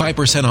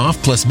 65%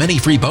 off plus many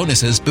free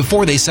bonuses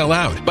before they sell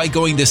out by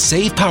going to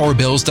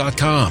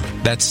SavePowerBills.com.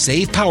 That's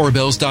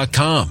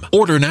SavePowerBills.com.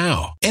 Order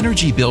now.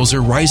 Energy bills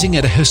are rising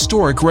at a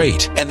historic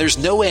rate, and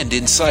there's no end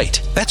in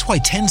sight. That's why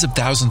tens of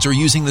thousands are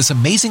using this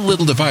amazing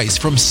little device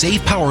from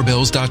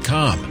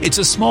SavePowerBills.com. It's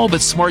a small but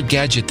smart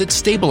gadget that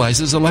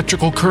stabilizes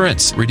electrical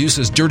currents,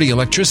 reduces dirty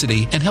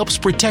electricity, and helps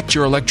protect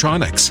your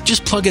electronics.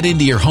 Just plug it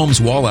into your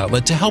home's wall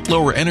outlet to help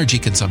lower energy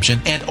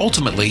consumption and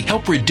ultimately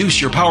help reduce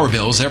your power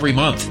bills every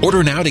month.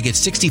 Order now to get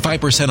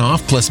 65%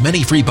 off plus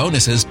many free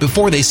bonuses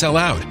before they sell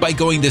out by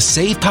going to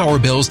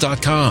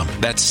SavePowerBills.com.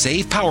 That's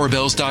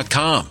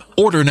SavePowerBills.com.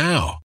 Order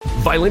now.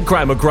 Violent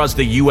crime across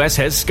the U.S.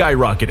 has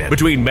skyrocketed.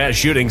 Between mass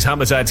shootings,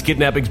 homicides,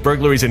 kidnappings,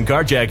 burglaries, and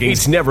carjackings,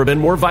 it's never been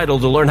more vital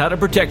to learn how to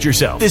protect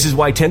yourself. This is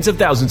why tens of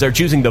thousands are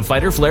choosing the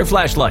Fighter Flare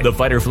flashlight. The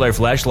Fighter Flare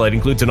flashlight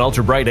includes an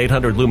ultra-bright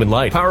 800-lumen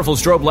light, powerful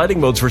strobe lighting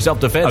modes for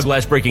self-defense, a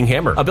glass-breaking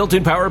hammer, a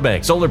built-in power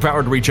bank,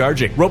 solar-powered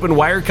recharging, rope and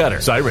wire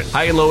cutter, siren,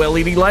 high and low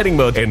LED lighting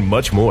mode, and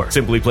much more.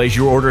 Simply place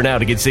your order now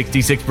to get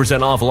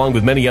 66% off along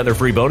with many other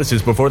free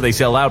bonuses before they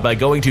sell out by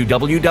going to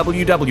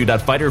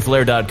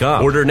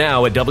www.fighterflare.com. Order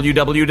now at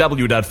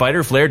www.fighterflare.com.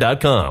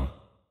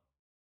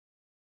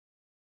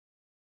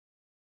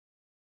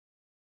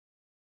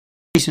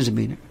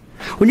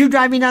 When you're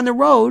driving down the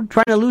road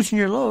trying to loosen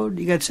your load,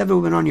 you got 7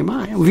 women on your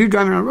mind. If you're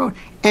driving on the road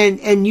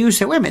and you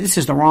say, wait a minute, this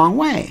is the wrong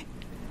way,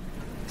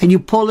 and you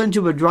pull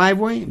into a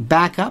driveway,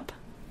 back up,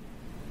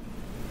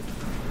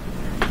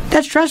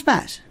 that's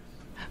trespass.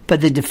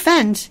 But the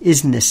defense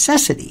is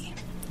necessity.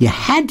 You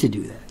had to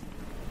do that.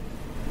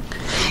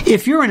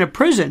 If you're in a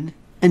prison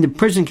and the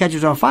prison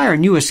catches on fire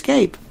and you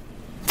escape,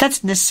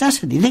 that's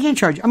necessity. They can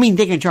charge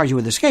you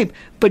with escape,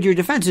 but your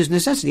defense is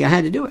necessity. I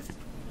had to do it.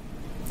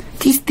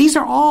 This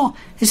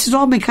has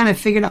all been kind of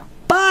figured out.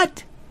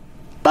 But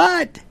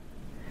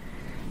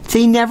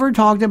they never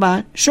talked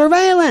about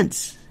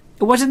surveillance.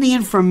 It wasn't the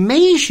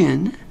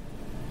information.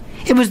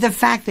 It was the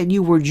fact that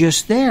you were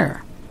just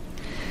there.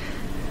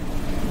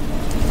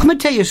 I'm going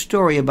to tell you a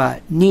story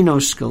about Nino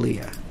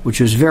Scalia, which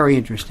was very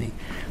interesting.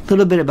 A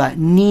little bit about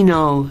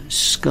Nino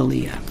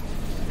Scalia.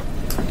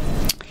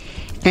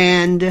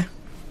 And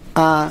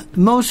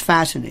most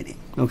fascinating,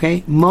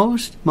 okay?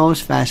 Most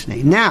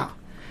fascinating. Now,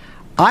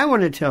 I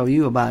want to tell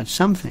you about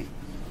something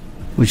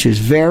which is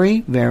very,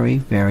 very,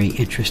 very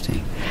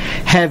interesting.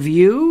 Have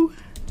you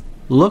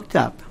looked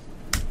up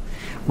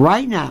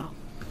right now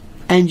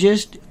and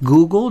just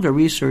Googled or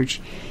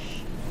researched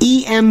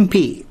EMP,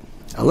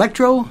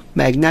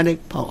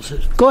 electromagnetic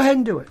pulses? Go ahead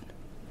and do it.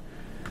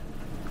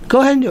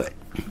 Go ahead and do it.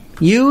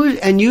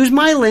 Use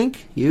my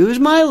link,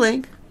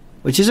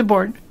 which is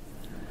important.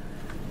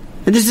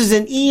 And this is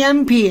an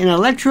EMP, an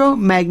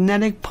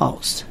electromagnetic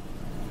pulse.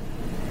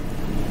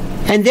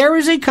 And there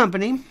is a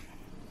company,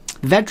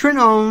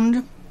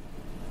 veteran-owned,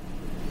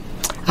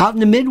 out in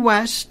the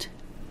Midwest,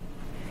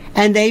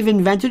 and they've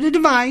invented a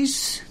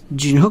device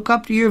that you can hook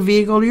up to your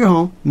vehicle or your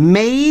home,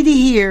 made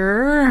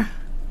here,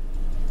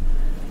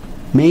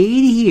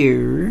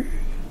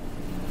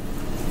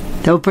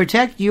 that will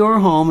protect your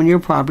home and your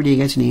property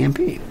against an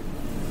EMP.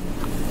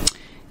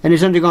 And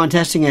it's undergone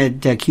testing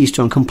at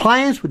Keystone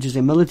Compliance, which is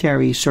a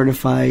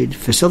military-certified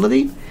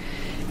facility.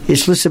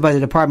 It's listed by the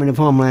Department of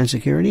Homeland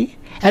Security.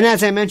 And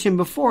as I mentioned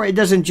before, it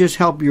doesn't just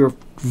help your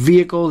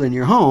vehicle and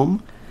your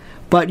home,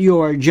 but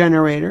your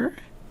generator,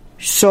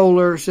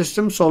 solar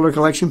system, solar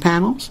collection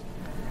panels,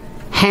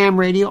 ham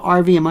radio,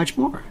 RV, and much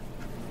more.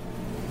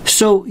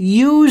 So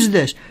use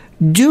this.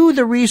 Do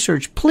the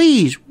research.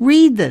 Please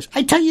read this.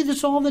 I tell you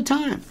this all the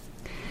time.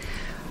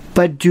 But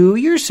But do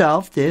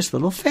yourself this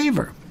little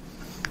favor.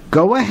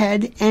 Go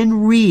ahead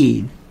and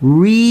read.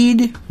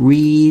 Read.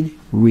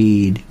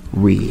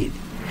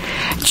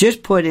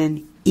 Just put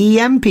in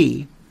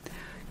EMP,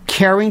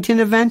 Carrington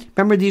event.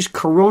 Remember these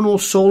coronal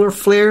solar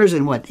flares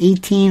in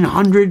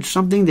 1800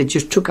 something that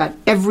just took out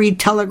every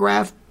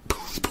telegraph?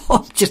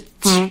 Just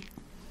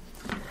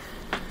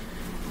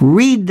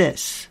read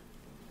this.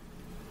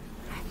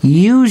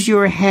 Use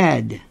your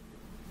head.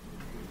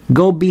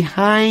 Go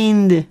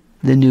behind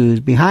the news,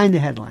 behind the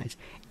headlines,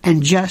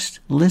 and just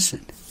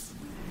listen.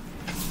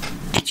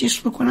 And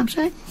just look what I'm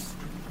saying.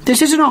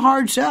 This isn't a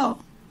hard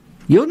sell.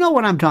 You'll know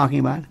what I'm talking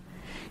about.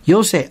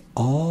 You'll say,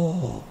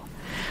 oh,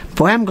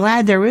 boy, I'm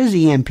glad there is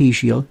EMP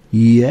shield.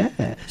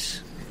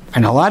 Yes.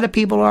 And a lot of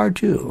people are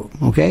too.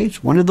 Okay?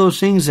 It's one of those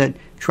things that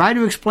try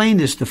to explain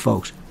this to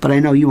folks, but I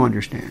know you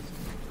understand.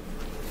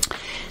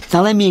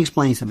 Now let me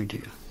explain something to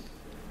you.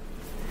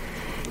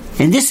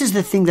 And this is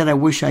the thing that I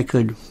wish I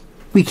could.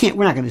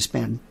 We're not going to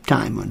spend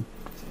time on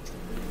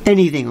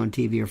anything on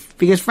TV,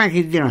 because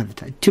frankly, they don't have the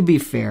time. To be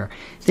fair,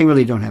 they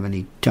really don't have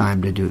any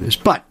time to do this.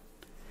 But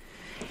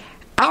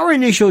our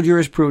initial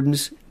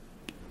jurisprudence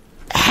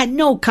had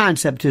no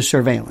concept to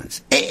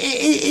surveillance.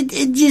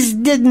 It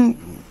just didn't.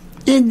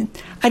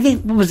 I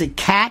think, what was it,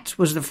 Katz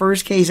was the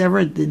first case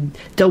ever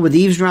that dealt with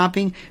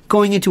eavesdropping,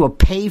 going into a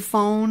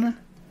payphone,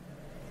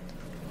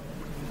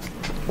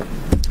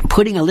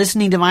 putting a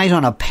listening device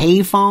on a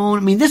payphone. I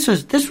mean,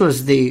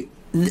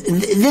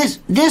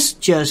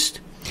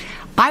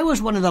 I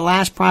was one of the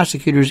last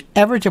prosecutors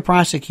ever to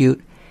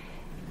prosecute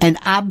an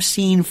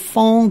obscene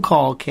phone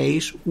call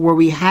case where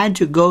we had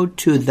to go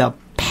to the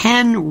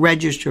pen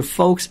register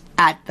folks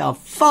at the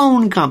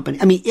phone company.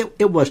 I mean,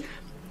 it was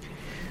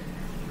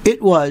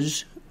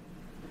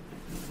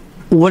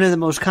one of the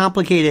most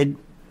complicated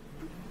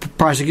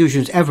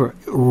prosecutions ever.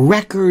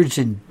 Records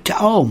and,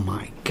 oh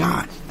my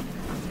God.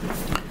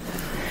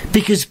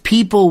 Because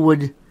people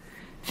would,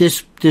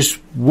 this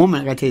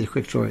woman, I gotta tell you the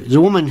quick story. There's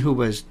a woman who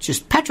was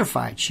just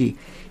petrified. She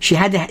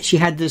had this,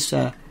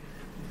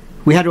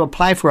 we had to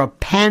apply for a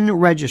pen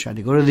register. I had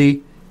to go to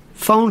the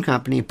phone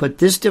company and put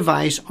this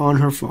device on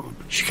her phone.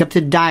 She kept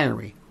a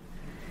diary.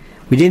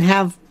 We didn't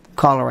have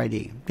caller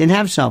ID. Didn't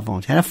have cell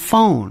phones. Had a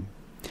phone.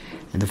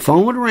 And the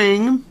phone would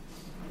ring.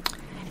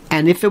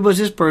 And if it was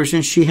this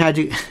person, she had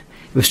to, it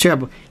was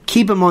terrible,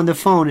 keep him on the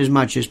phone as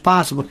much as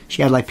possible.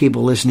 She had like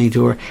people listening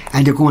to her.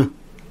 And they're going,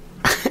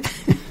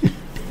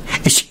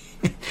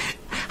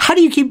 how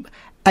do you keep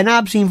an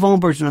obscene phone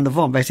person on the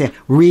phone? By saying,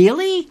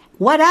 really?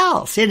 What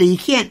else? You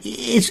can't,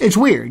 it's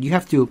weird. You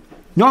have to,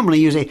 normally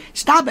you say,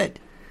 stop it.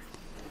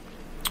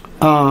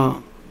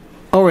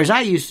 Or as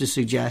I used to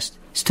suggest,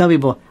 is tell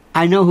people,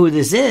 I know who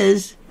this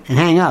is, and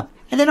hang up.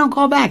 And they don't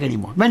call back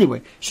anymore. But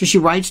anyway, so she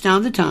writes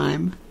down the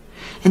time,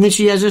 and then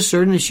she has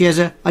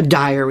a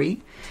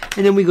diary,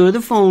 and then we go to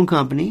the phone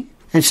company,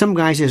 and some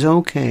guy says,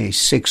 okay,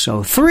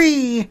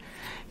 603,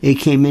 it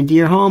came into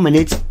your home, and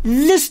it's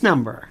this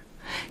number.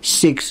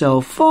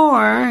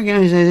 604,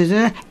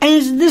 and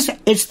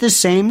it's the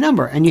same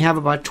number. And you have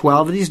about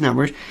 12 of these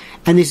numbers,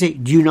 and they say,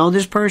 do you know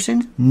this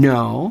person?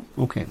 No.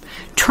 Okay. It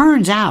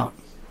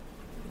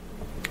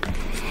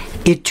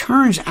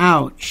turns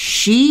out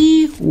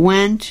she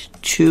went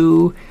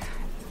to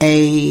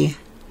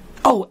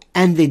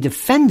and the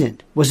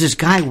defendant was this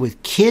guy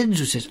with kids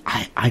who says,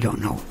 I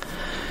don't know.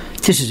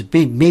 This is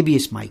maybe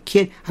it's my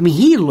kid. I mean,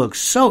 he looks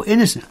so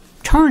innocent.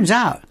 Turns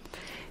out,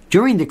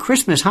 during the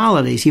Christmas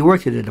holidays, he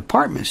worked at a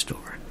department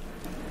store,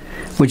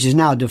 which is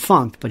now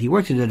defunct, but he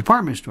worked at a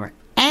department store.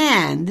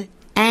 And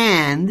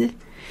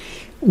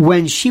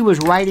when she was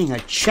writing a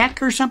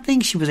check or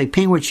something, she was like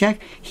paying with a check,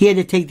 he had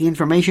to take the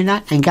information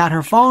out and got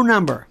her phone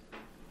number.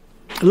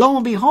 Lo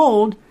and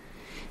behold,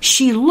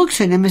 she looks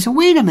at him and says,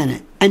 wait a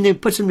minute. And then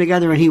puts them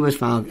together and he was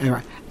found.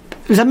 It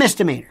was a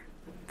misdemeanor.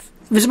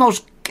 It was the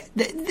most,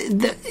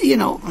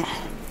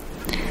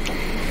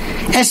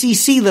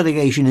 SEC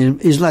litigation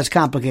is less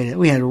complicated.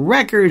 We had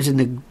records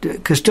and the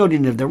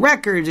custodian of the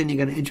records, and you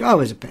got to, it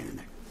was a pain in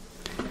there.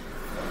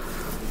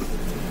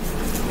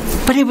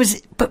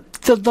 But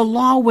the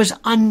law was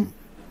and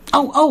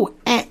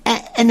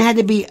had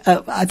to be,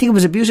 I think it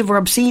was abusive or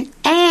obscene,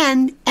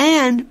 and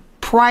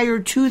prior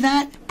to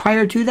that,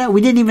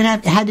 we didn't even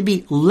have, it had to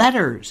be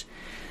letters.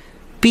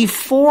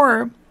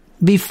 Before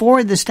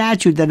the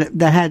statute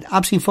that had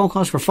obscene phone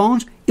calls for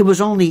phones, it was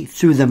only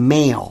through the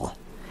mail.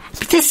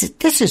 But this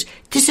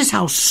is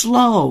how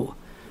slow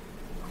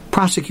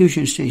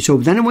prosecutions change. So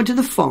then it went to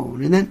the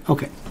phone, and then,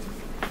 okay.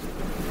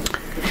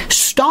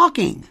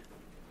 Stalking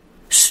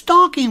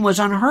was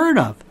unheard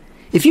of.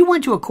 If you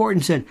went to a court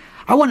and said,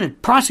 I want to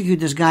prosecute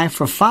this guy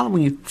for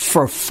following you,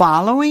 for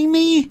following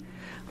me?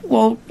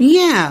 Well,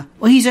 yeah.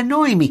 Well, he's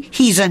annoying me.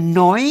 He's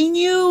annoying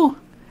you?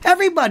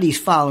 Everybody's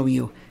following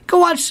you.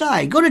 Go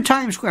outside. Go to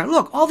Times Square.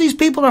 Look, all these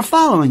people are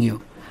following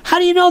you. How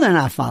do you know they're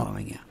not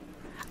following you?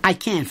 I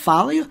can't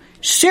follow you?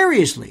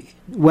 Seriously.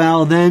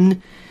 Well,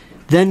 then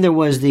there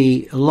was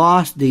the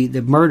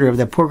murder of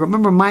that poor girl.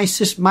 Remember my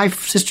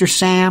sister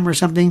Sam or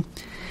something?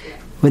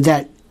 With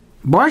that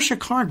Marcia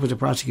Clark was a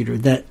prosecutor.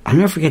 That I'll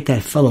never forget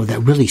that fellow,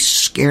 that really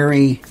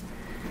scary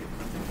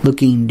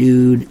looking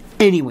dude.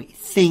 Anyway,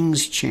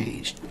 things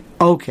changed.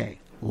 Okay,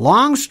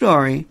 long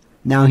story.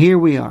 Now here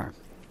we are.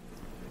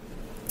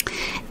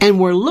 And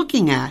we're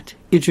looking at,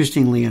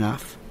 interestingly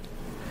enough,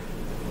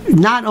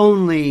 not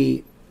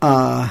only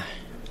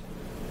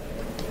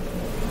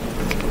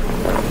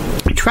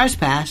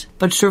trespass,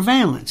 but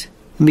surveillance.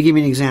 Let me give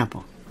you an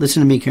example.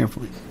 Listen to me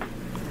carefully.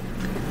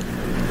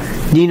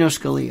 Nino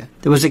Scalia.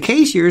 There was a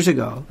case years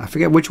ago, I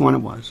forget which one it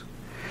was,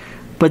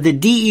 but the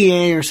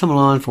DEA or some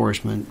law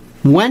enforcement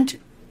went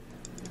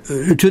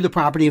to the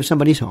property of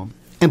somebody's home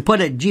and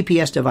put a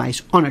GPS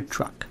device on a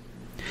truck.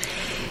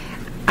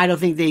 I don't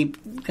think they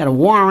got a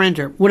warrant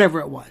or whatever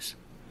it was.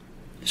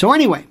 So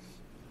anyway,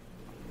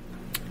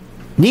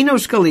 Nino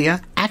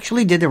Scalia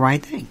actually did the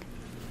right thing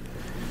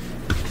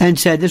and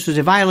said this was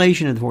a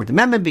violation of the Fourth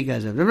Amendment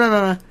because of blah, blah,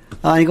 blah.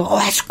 And you go, oh,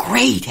 that's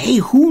great. Hey,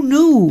 who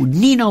knew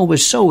Nino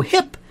was so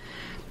hip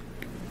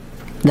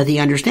that he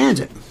understands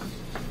it?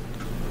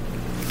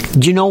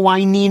 Do you know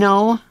why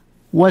Nino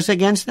was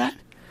against that?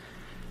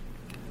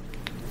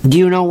 Do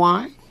you know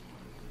why?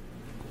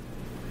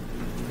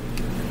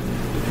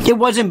 It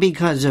wasn't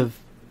because of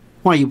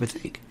what you would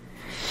think.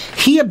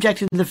 He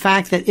objected to the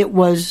fact that it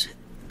was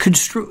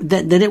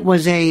that it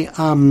was a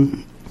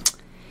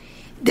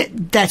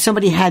that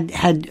somebody had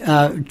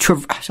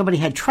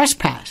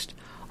trespassed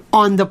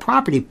on the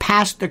property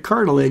past the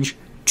curtilage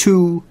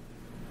to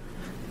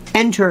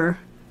enter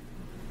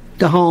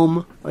the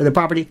home or the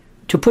property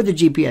to put the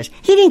GPS.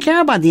 He didn't care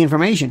about the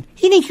information.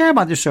 He didn't care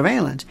about the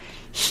surveillance.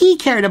 He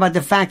cared about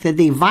the fact that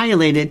they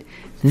violated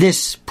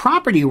this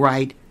property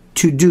right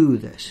to do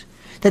this,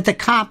 that the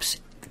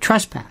cops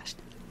trespassed.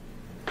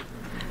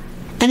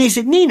 And he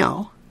said,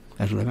 Nino,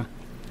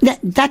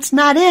 that's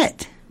not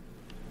it.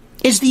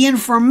 It's the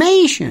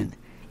information.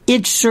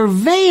 It's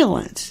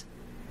surveillance.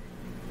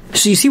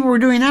 So you see what we're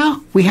doing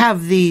now? We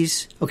have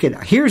these. Okay, now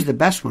here's the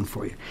best one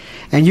for you.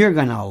 And you're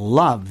going to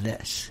love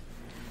this.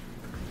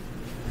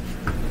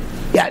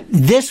 Yeah,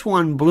 this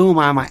one blew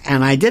my mind.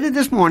 And I did it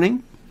this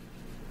morning.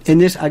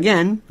 And this,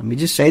 again, let me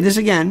just say this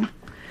again.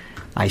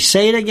 I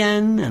say it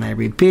again, and I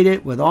repeat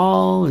it with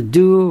all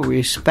due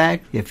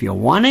respect. If you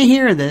want to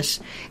hear this,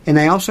 and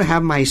I also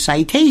have my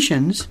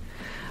citations,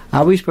 I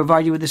always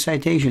provide you with a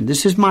citation.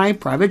 This is my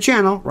private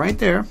channel right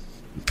there.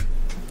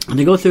 And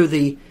I go through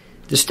the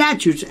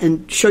statutes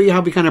and show you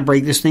how we kind of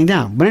break this thing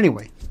down. But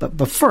anyway,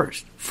 but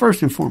first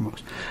and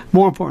foremost,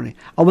 more importantly,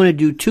 I want to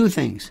do two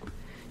things.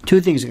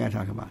 Two things I got to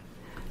talk about.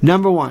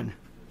 Number one,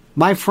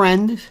 my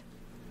friend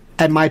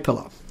at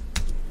MyPillow.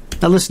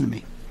 Now listen to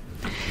me.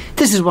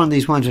 This is one of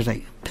these ones that's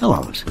like,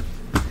 pillows.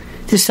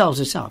 This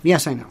sells itself.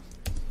 Yes, I know.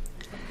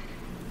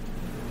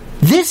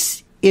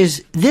 This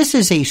is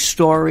a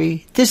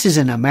story. This is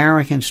an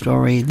American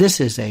story. This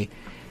is an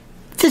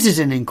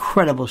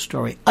incredible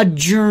story. A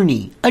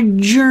journey,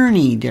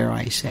 dare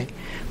I say.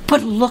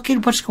 But look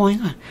at what's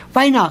going on.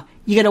 Right now,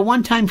 you get a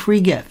one-time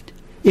free gift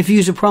if you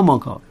use a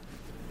promo code.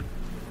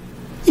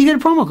 You get a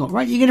promo code,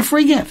 right? You get a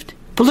free gift.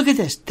 But look at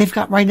this. They've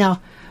got right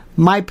now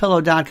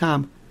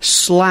mypillow.com//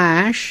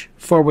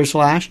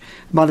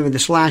 By the way, the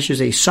slash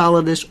is a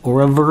solidus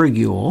or a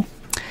virgule.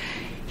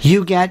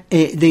 You get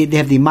they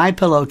have the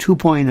MyPillow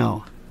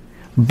 2.0.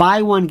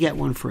 Buy one, get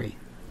one free.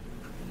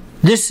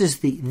 This is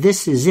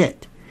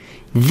it.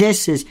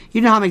 This is,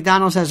 you know how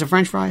McDonald's has the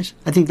French fries?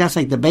 I think that's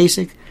like the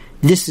basic.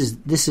 This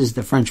is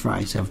the French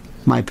fries of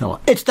MyPillow.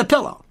 It's the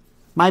pillow.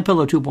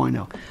 MyPillow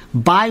 2.0.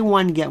 Buy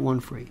one, get one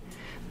free.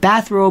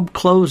 Bathrobe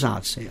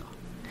closeout sale.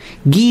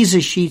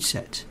 Giza sheet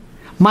sets.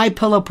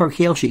 MyPillow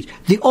percale sheets.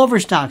 The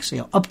overstock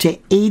sale, up to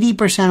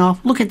 80%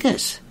 off. Look at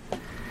this.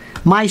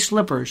 My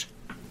slippers,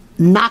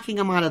 knocking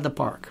them out of the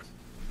park.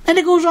 And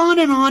it goes on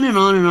and on and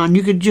on and on.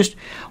 You could just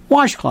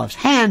washcloths,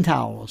 hand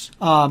towels,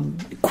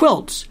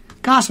 quilts,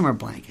 gossamer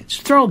blankets,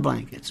 throw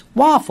blankets,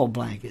 waffle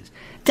blankets,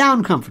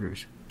 down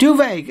comforters,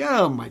 duvet.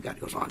 Oh my God,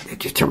 it goes on.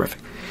 It's just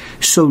terrific.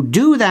 So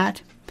do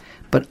that,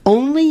 but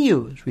only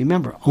use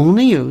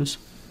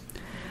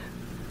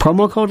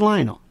promo code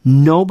Lionel.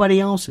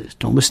 Nobody else's.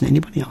 Don't listen to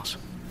anybody else.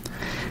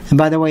 And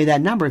by the way,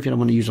 that number, if you don't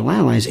want to use a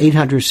landline, is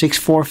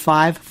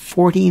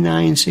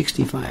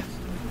 800-645-4965.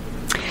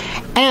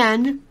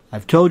 And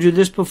I've told you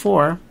this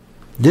before.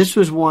 This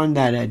was one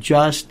that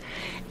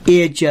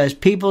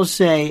people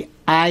say,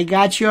 I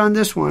got you on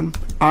this one.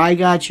 I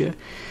got you.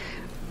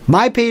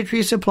 My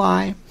Patriot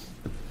Supply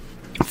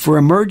for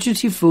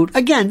emergency food.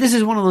 Again, this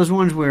is one of those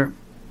ones where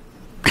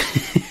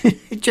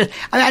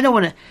I don't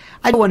want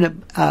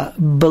to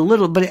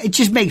belittle, but it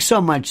just makes so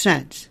much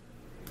sense.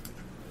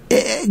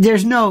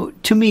 There's no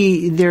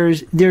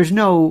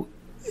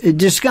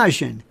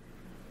discussion.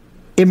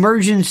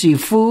 Emergency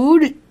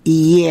food,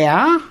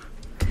 yeah.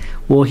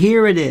 Well,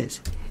 here it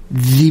is,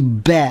 the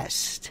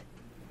best.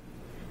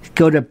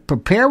 Go to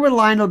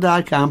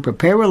preparewithlionel.com,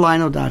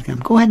 preparewithlionel.com.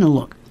 Go ahead and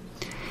look,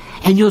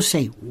 and you'll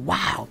say,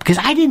 "Wow!" Because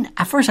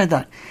at first I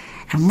thought,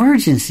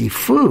 emergency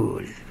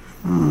food.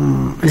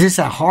 Is this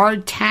a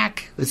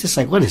hardtack? Is this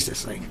like, what is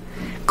this like?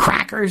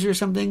 crackers or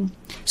something?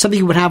 Something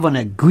you would have on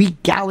a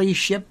Greek galley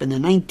ship in the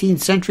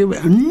 19th century?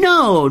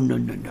 No.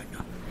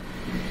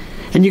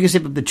 And you can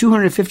save up to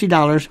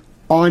 $250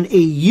 on a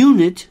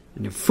unit,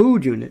 in a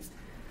food unit,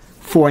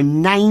 for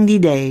 90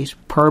 days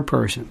per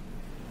person.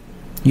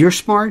 You're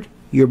smart,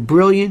 you're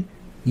brilliant,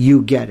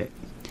 you get it.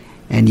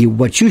 And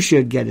what you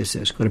should get is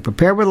this. Go to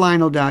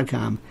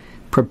preparewithlionel.com,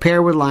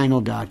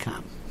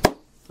 preparewithlionel.com.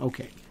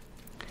 Okay.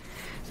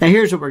 Now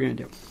here's what we're going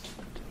to do.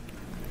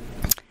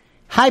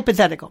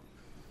 Hypothetical.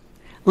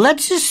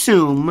 Let's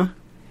assume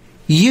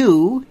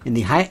you, in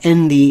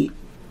the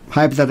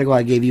hypothetical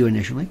I gave you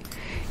initially,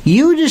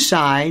 you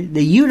decide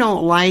that you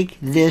don't like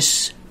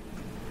this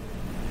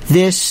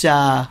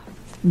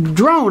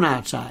drone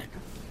outside.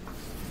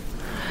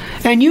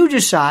 And you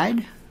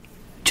decide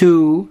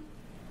to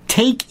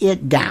take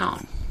it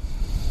down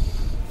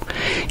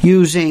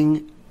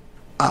using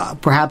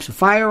perhaps a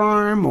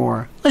firearm,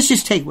 or let's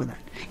just take with it.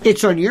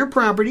 It's on your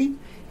property,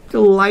 the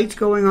light's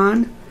going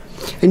on,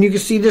 and you can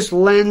see this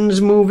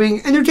lens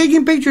moving, and they're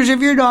taking pictures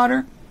of your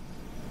daughter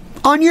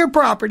on your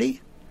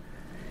property.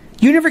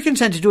 You never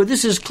consented to it.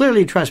 This is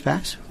clearly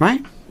trespass,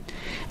 right?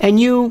 And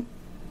you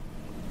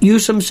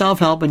use some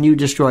self-help and you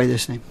destroy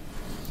this thing.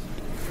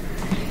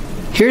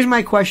 Here's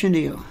my question to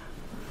you.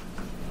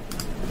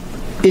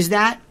 Is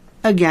that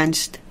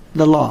against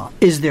the law?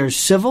 Is there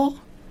civil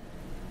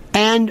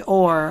and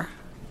or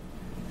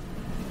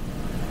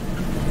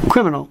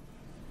criminal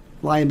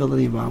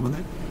liability involved with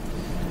it?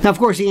 Now, of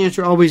course, the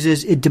answer always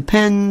is, it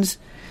depends.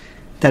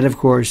 That, of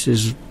course,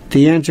 is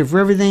the answer for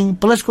everything.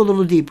 But let's go a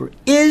little deeper.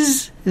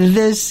 Is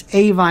this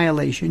a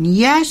violation?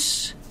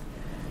 Yes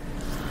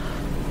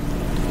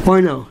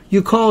or no?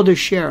 You call the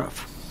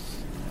sheriff.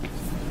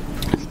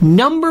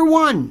 Number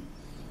one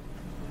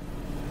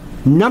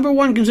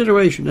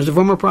consideration as a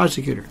former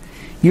prosecutor.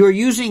 You're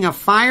using a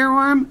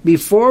firearm.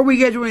 Before we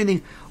get to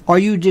anything, are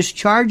you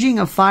discharging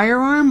a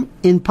firearm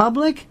in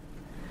public?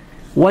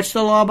 What's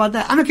the law about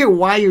that? I don't care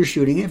why you're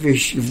shooting it.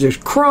 If there's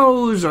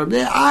crows, or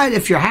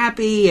if you're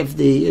happy, if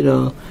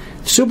the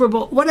Super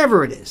Bowl,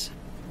 whatever it is.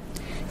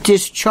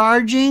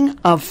 Discharging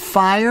a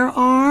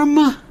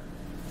firearm,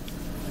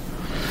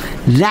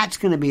 that's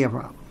going to be a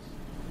problem.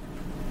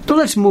 So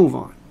let's move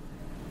on.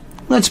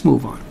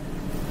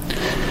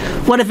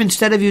 What if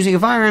instead of using a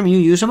firearm, you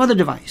use some other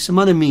device, some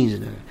other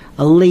means,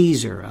 a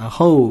laser, a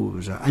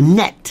hose, a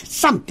net,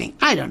 something,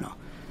 I don't know.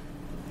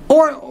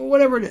 Or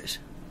whatever it is.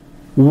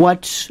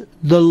 What's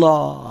the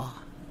law?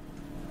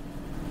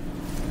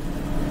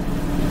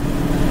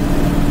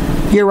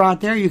 You're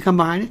out there, you come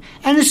behind it,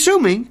 and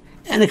assuming,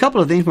 and a couple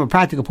of things from a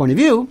practical point of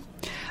view,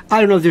 I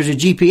don't know if there's a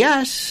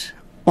GPS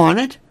on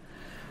it.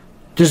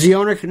 Does the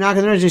owner knock on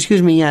the door and say,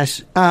 excuse me,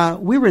 yes,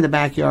 we were in the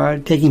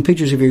backyard taking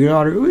pictures of your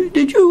daughter.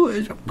 Did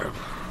you?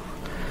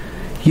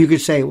 You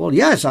could say, well,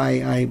 yes,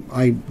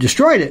 I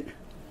destroyed it.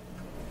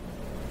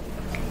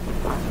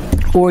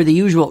 Or the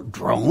usual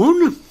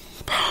drone.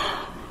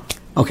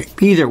 Okay,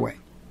 either way.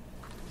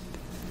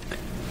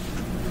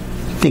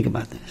 Think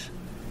about this.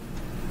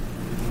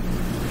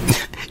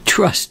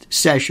 Trust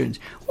Sessions.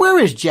 Where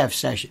is Jeff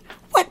Sessions?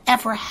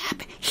 Whatever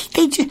happened?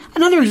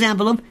 Another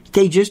example of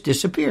they just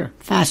disappear.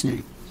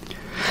 Fascinating.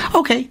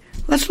 Okay,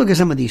 let's look at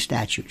some of these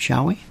statutes,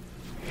 shall we?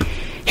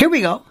 Here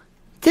we go.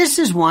 This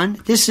is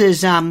one. This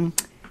is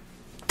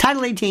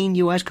Title 18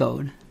 U.S.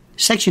 Code,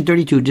 Section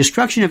 32,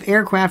 destruction of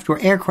aircraft or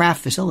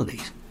aircraft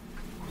facilities.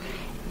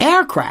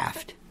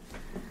 Aircraft.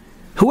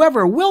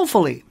 Whoever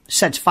willfully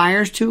sets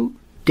fires to,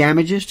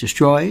 damages,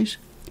 destroys,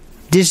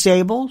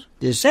 disables,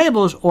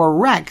 or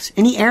wrecks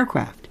any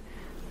aircraft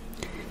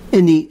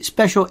in the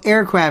special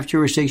aircraft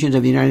jurisdictions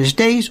of the United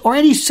States, or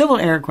any civil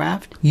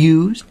aircraft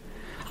used,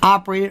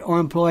 operated, or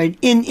employed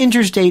in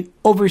interstate,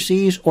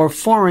 overseas, or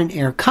foreign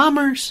air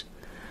commerce.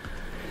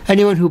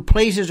 Anyone who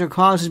places or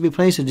causes to be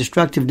placed a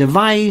destructive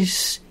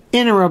device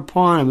in or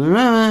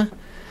upon,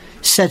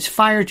 sets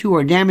fire to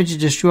or damages,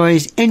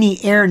 destroys any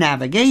air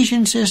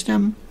navigation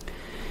system.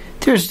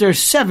 There's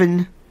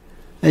 7.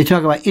 They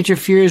talk about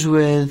interferes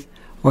with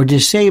or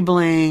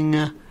disabling.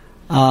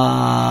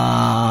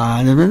 Well,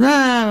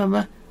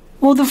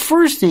 the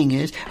first thing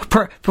is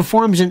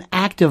performs an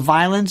act of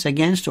violence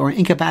against or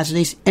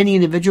incapacitates any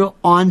individual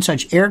on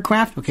such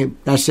aircraft. Okay,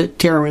 that's it.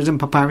 Terrorism,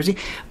 piracy.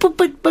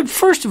 But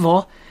first of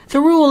all, the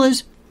rule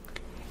is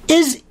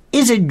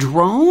a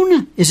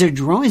drone? Is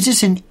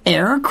this an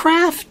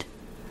aircraft?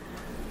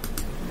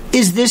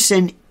 Is this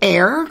an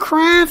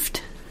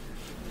aircraft?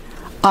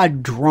 A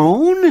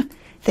drone?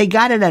 They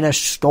got it at a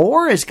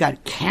store? It's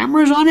got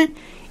cameras on it?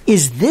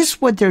 Is this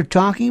what they're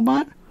talking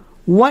about?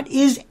 What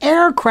is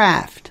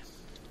aircraft?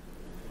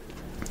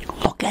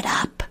 Look it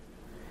up.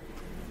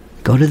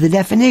 Go to the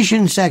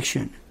definition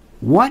section.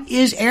 What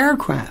is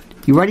aircraft?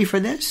 You ready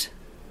for this?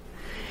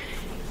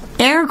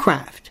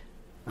 Aircraft,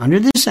 under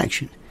this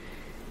section,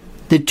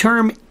 the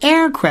term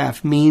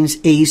aircraft means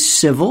a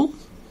civil,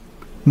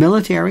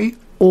 military,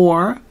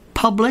 or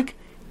public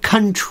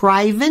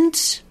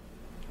contrivance.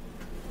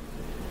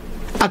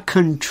 A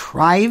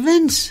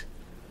contrivance?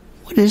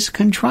 What is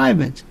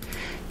contrivance?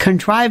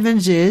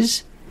 Contrivance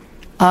is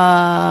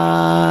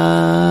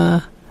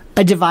a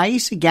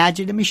device, a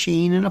gadget, a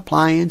machine, an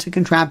appliance, a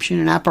contraption,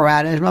 an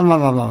apparatus, blah, blah,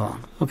 blah, blah, blah.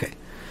 Okay.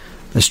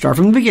 Let's start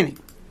from the beginning.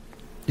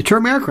 The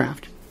term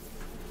aircraft,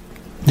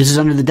 this is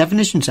under the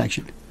definition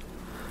section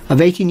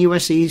of 18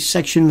 U.S.C.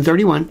 Section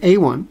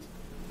 31A1,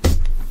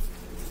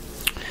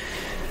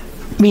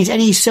 means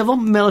any civil,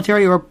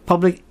 military, or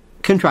public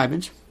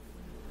contrivance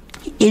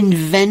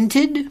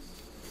invented,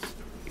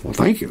 well,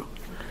 thank you,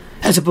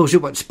 as opposed to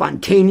what,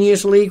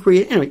 spontaneously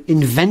created, anyway,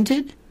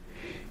 invented,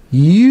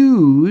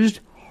 used,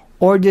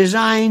 or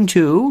designed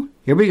to,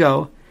 here we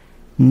go,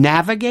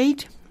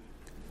 navigate,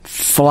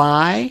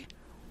 fly,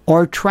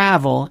 or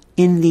travel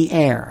in the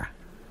air.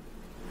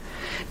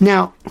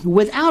 Now,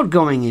 without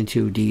going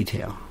into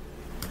detail,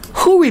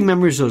 who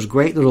remembers those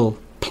great little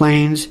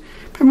planes?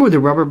 Remember with the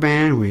rubber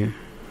band where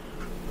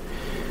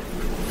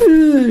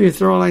you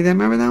throw it like that?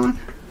 Remember that one?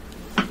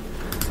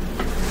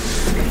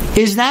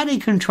 Is that a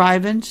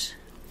contrivance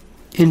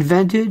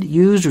invented,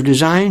 used, or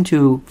designed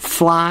to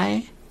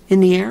fly in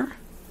the air?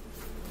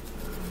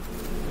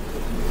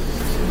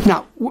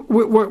 Now,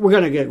 we're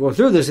going to go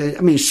through this.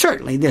 I mean,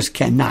 certainly this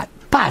cannot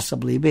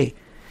possibly be.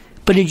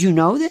 But did you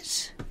know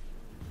this?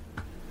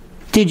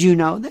 Did you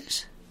know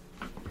this?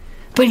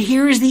 But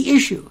here is the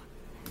issue.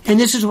 And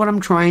this is what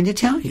I'm trying to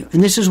tell you.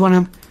 And this is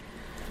what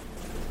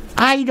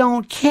I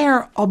don't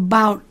care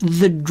about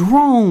the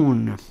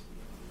drone.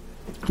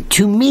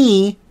 To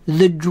me,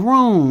 the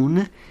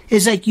drone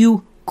is like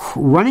you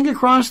running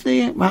across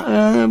the,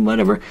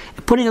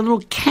 putting a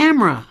little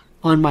camera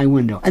on my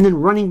window and then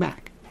running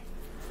back.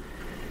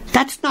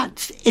 That's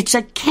not, it's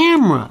a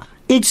camera.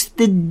 It's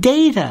the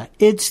data.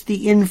 It's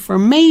the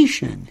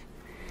information.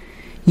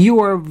 You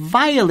are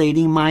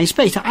violating my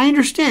space. I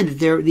understand that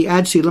they're the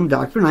ad coelum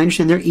doctrine. I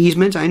understand their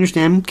easements. I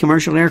understand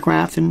commercial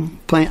aircraft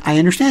and plane. I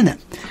understand that.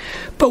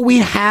 But we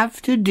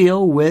have to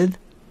deal with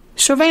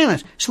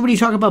surveillance. So when you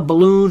talk about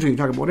balloons or you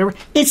talk about whatever,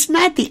 it's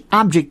not the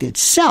object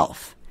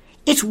itself.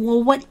 It's,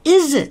 well, what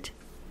is it?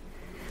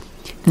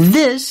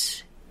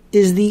 This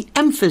is the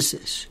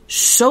emphasis.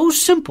 So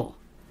simple,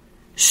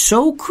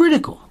 so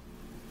critical,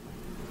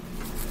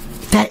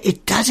 that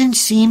it doesn't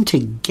seem to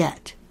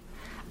get.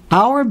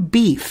 Our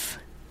beef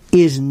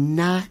is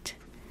not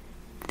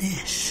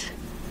this.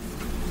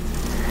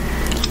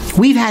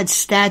 We've had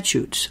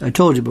statutes. I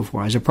told you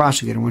before, I was a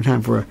prosecutor one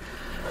time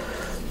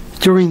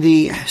during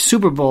the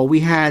Super Bowl,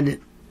 we had,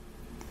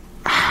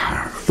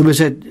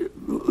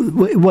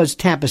 it was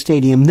Tampa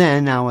Stadium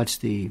then, now it's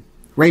the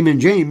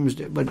Raymond James,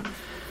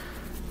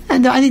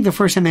 and I think the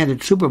first time they had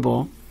a Super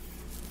Bowl,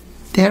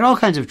 they had all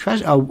kinds of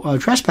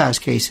trespass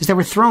cases that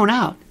were thrown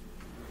out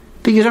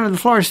because under the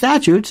Florida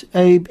statutes,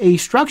 a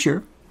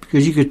structure,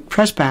 because you could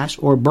trespass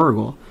or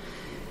burgle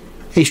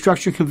a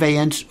structure,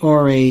 conveyance,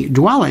 or a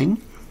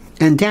dwelling.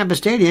 And Tampa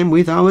Stadium,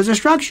 we thought was a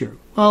structure.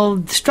 Well,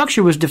 the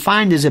structure was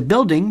defined as a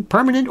building,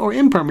 permanent or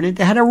impermanent,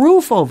 that had a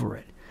roof over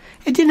it.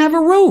 It didn't have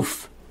a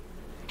roof.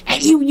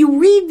 And you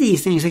read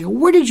these things, like,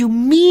 where did you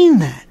mean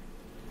that?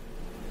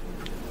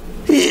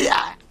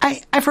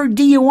 I've heard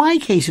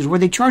DUI cases where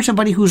they charge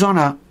somebody who's on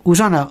an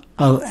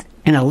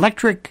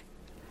electric,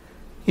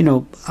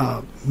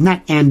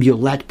 not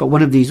ambulette, but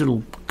one of these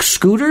little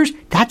scooters.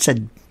 That's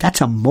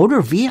a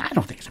motor vehicle. I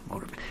don't think it's a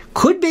motor vehicle.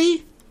 Could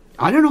be.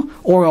 I don't know.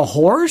 Or a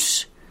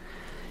horse.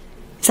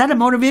 Is that a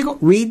motor vehicle?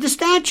 Read the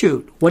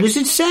statute. What does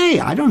it say?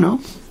 I don't know.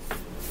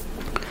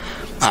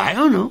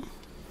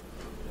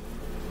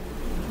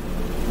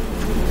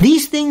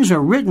 These things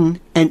are written,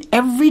 and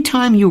every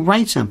time you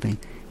write something,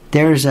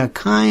 there's a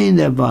kind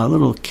of a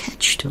little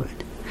catch to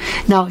it.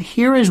 Now,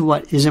 here is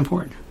what is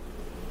important.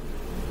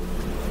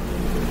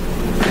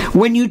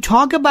 When you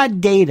talk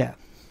about data,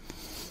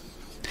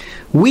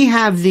 we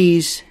have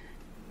these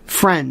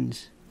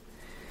friends,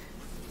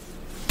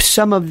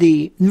 some of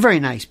the very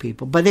nice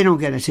people, but they don't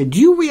get it. I said, do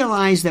you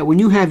realize that when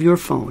you have your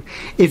phone,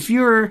 if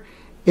you're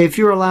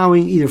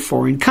allowing either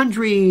foreign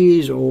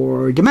countries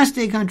or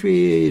domestic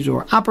countries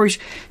or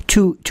operations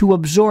to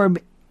absorb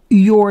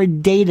your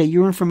data,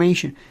 your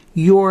information,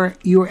 your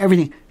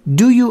everything,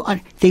 do you?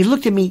 They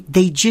looked at me.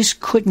 They just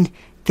couldn't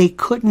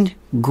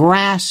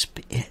grasp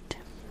it.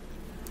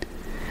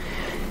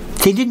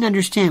 They didn't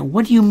understand.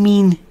 What do you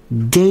mean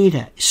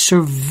data?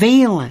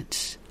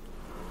 Surveillance.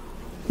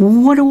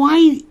 What do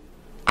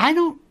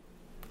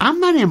I'm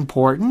not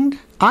important.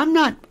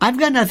 I've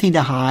got nothing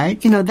to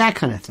hide. That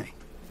kind of thing.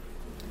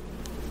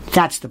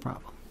 That's the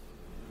problem.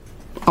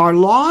 Our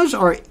laws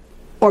are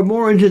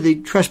more into the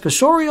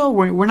trespassorial.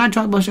 We're not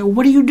talking about saying,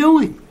 what are you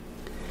doing?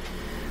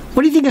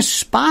 What do you think a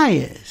spy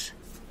is?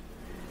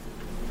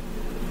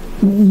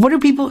 What do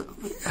people...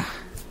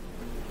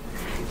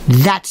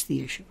 That's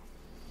the issue.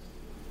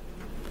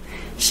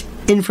 It's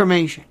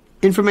information.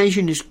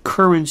 Information is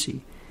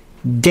currency.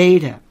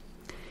 Data.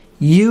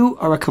 You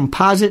are a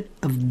composite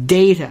of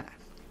data.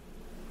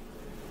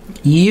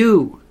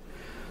 You.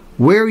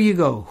 Where you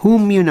go,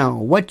 whom you know,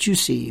 what you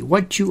see,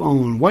 what you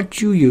own,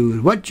 what you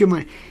use, what your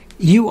money.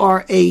 You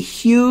are a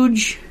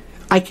huge...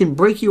 I can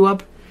break you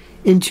up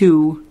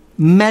into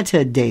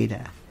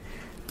metadata.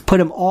 put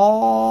them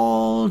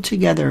all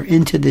together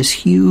into this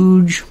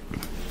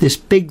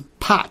big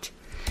pot,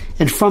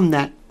 and from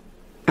that,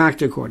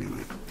 act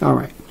accordingly. All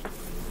right.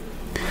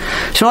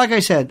 So like I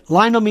said,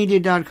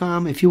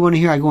 LionelMedia.com. If you want to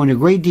hear, I go into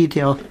great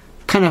detail,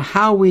 kind of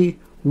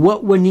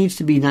what needs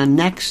to be done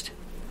next.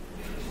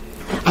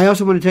 I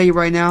also want to tell you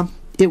right now,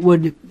 it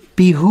would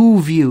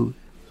behoove you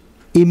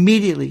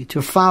immediately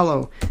to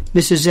follow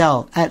Mrs.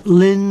 L at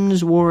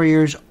Lynn's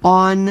Warriors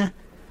on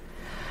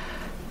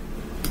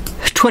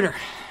Twitter.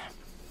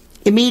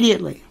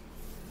 Immediately.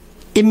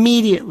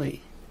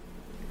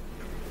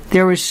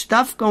 There is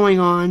stuff going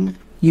on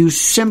you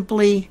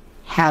simply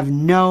have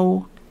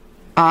no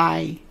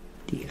idea.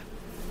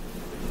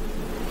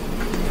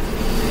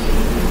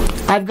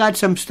 I've got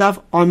some stuff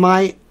on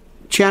my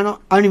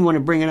channel. I don't even want to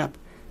bring it up.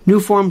 New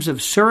forms of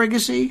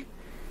surrogacy,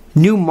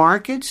 new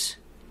markets.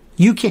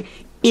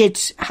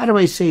 How do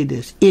I say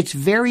this? It's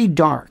very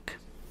dark.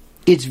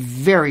 It's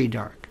very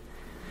dark.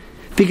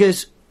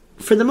 Because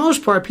for the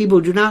most part, people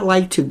do not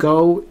like to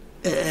go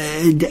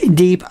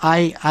deep.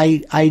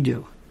 I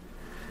do.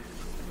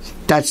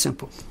 That's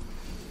simple.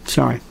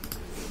 Sorry.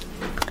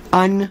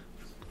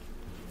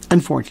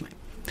 Unfortunately.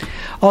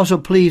 Also,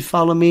 please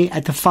follow me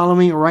at the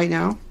following right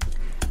now.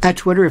 At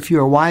Twitter, if you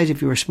are wise,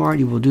 if you are smart,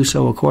 you will do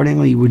so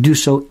accordingly. You will do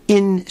so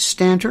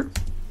instanter.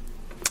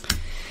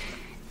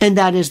 And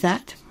that is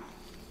that.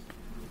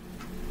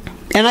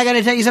 And I got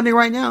to tell you something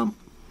right now,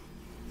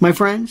 my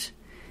friends.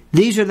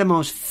 These are the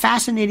most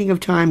fascinating of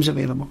times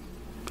available.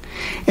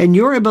 And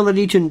your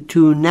ability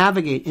to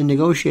navigate and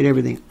negotiate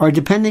everything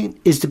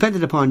is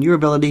dependent upon your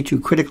ability to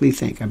critically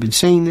think. I've been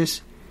saying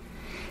this.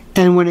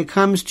 And when it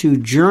comes to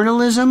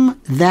journalism,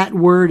 that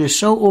word is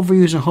so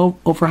overused and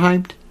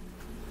overhyped.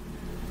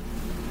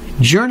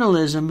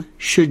 Journalism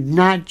should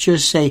not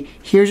just say,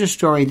 here's a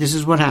story, this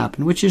is what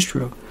happened, which is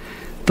true.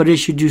 But it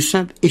should do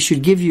something. It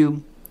should give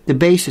you the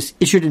basis.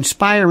 It should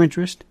inspire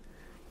interest.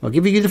 I'll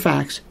give you the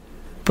facts,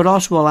 but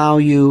also allow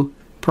you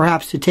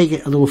perhaps to take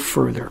it a little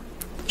further.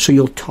 So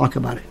you'll talk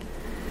about it.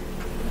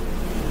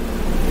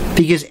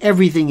 Because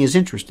everything is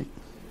interesting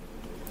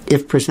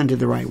if presented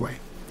the right way.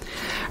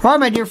 All right,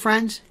 my dear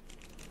friends.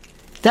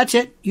 That's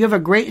it. You have a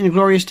great and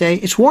glorious day.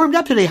 It's warmed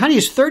up today. Honey,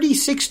 it's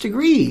 36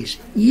 degrees.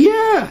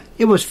 Yeah.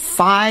 It was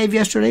 5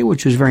 yesterday,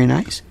 which was very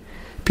nice.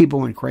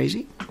 People went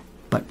crazy.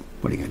 But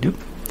what are you going to do?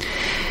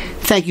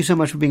 Thank you so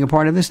much for being a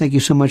part of this. Thank you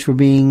so much for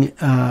being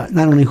not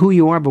only who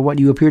you are, but what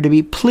you appear to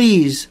be.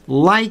 Please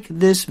like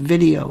this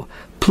video.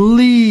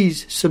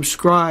 Please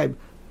subscribe.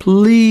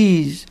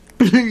 Please.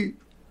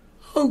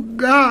 Oh,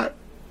 God.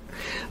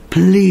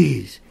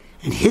 Please.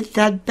 And hit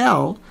that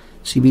bell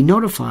so you'll be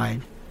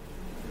notified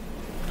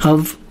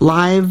of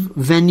live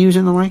venues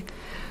and the like.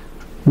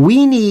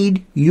 We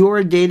need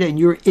your data and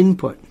your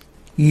input.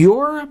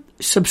 Your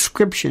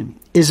subscription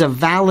is a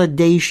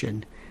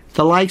validation,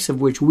 the likes of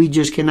which we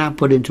just cannot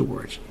put into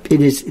words. It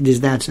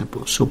is that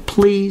simple. So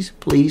please,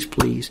 please,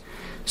 please,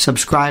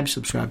 subscribe.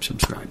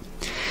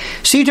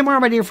 See you tomorrow,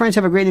 my dear friends.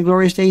 Have a great and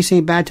glorious day.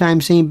 Same bad time,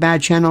 same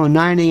bad channel,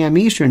 9 a.m.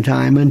 Eastern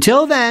Time.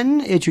 Until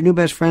then, it's your new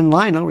best friend,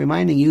 Lionel,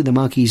 reminding you the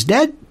monkey's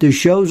dead. The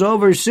show's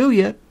over. Sue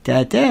ya.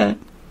 Ta-ta.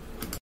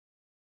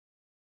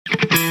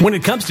 When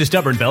it comes to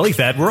stubborn belly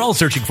fat, we're all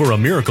searching for a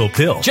miracle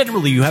pill.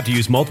 Generally, you have to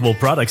use multiple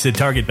products that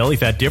target belly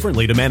fat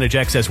differently to manage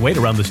excess weight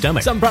around the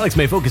stomach. Some products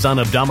may focus on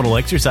abdominal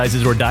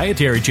exercises or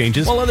dietary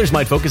changes, while others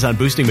might focus on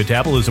boosting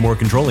metabolism or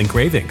controlling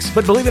cravings.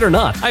 But believe it or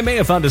not, I may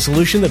have found a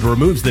solution that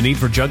removes the need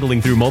for juggling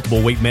through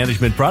multiple weight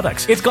management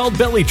products. It's called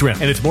Belly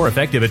Trim, and it's more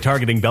effective at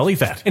targeting belly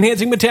fat,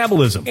 enhancing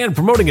metabolism, and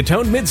promoting a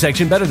toned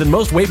midsection better than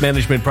most weight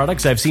management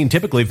products I've seen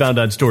typically found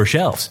on store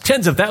shelves.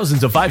 Tens of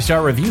thousands of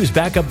 5-star reviews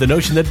back up the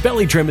notion that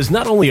Belly Trim is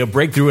not only a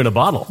breakthrough in a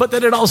bottle, but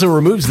that it also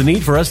removes the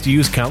need for us to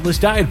use countless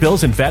diet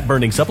pills and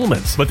fat-burning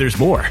supplements. But there's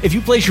more. If you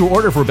place your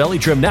order for Belly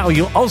Trim now,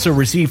 you'll also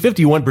receive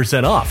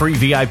 51% off, free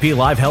VIP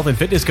live health and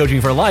fitness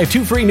coaching for life,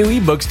 2 free new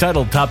ebooks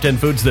titled Top 10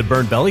 Foods That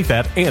Burn Belly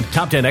Fat and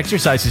Top 10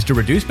 Exercises to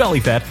Reduce Belly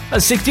Fat, a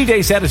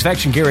 60-day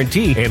satisfaction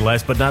guarantee, and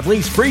last but not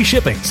least, free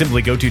shipping.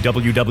 Simply go to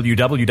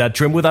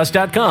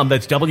www.trimwithus.com.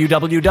 That's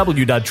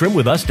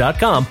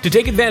www.trimwithus.com to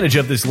take advantage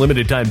of this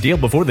limited time deal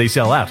before they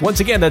sell out. Once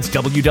again, that's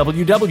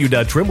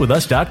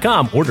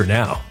www.trimwithus.com. Order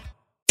now.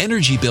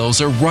 Energy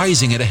bills are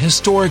rising at a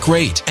historic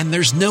rate, and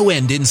there's no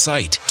end in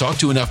sight. Talk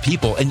to enough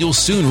people, and you'll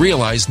soon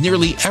realize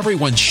nearly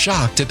everyone's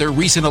shocked at their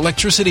recent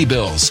electricity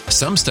bills.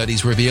 Some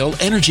studies reveal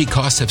energy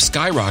costs have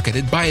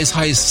skyrocketed by as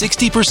high as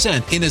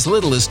 60% in as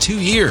little as 2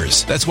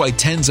 years. That's why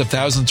tens of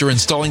thousands are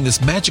installing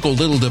this magical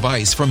little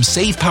device from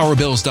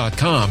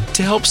SavePowerBills.com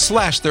to help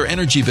slash their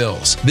energy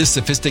bills. This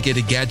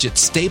sophisticated gadget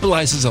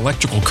stabilizes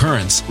electrical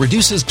currents,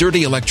 reduces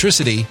dirty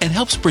electricity, and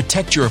helps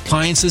protect your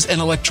appliances and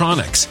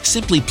electronics.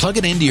 Simply plug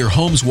it into your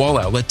home's home's wall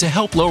outlet to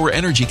help lower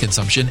energy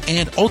consumption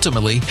and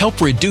ultimately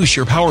help reduce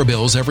your power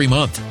bills every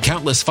month.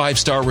 Countless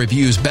 5-star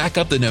reviews back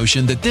up the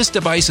notion that this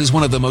device is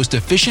one of the most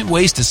efficient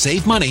ways to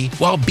save money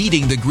while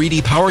beating the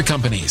greedy power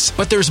companies.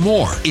 But there's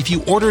more. If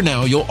you order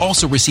now, you'll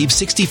also receive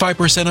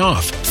 65%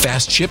 off,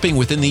 fast shipping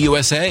within the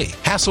USA,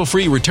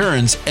 hassle-free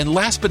returns, and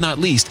last but not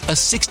least, a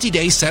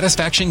 60-day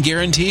satisfaction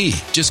guarantee.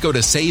 Just go to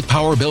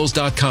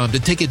SavePowerBills.com to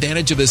take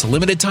advantage of this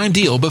limited time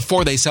deal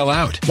before they sell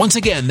out. Once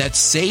again,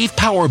 that's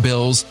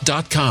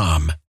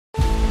SavePowerBills.com.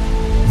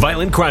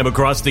 Violent crime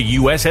across the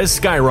U.S. has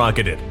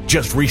skyrocketed.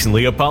 Just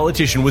recently, a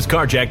politician was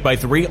carjacked by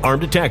 3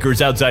 armed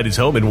attackers outside his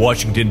home in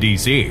Washington,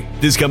 D.C.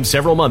 This comes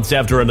several months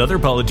after another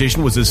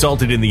politician was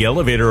assaulted in the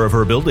elevator of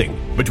her building.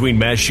 Between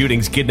mass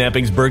shootings,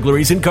 kidnappings,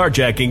 burglaries, and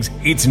carjackings,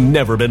 it's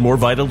never been more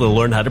vital to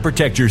learn how to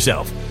protect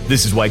yourself.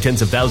 This is why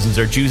tens of thousands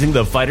are choosing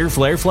the Fighter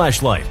Flare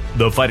flashlight.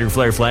 The Fighter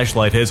Flare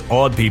flashlight has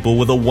awed people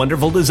with a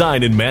wonderful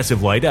design and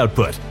massive light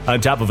output.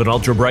 On top of an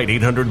ultra-bright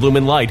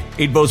 800-lumen light,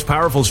 it boasts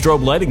powerful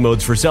strobe lighting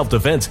modes for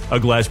self-defense, a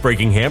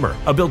glass-breaking hammer,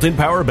 a built-in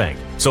power bank,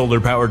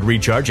 solar-powered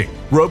recharging,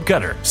 rope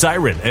cutter,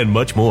 siren, and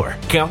much more.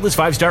 Countless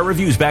 5-star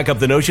reviews back up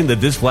the notion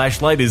that this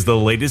flashlight is the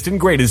latest and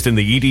greatest in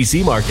the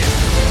EDC market.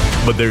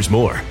 But there's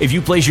more. If you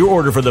place your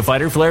order for the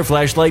Fighter Flare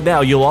flashlight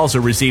now, you'll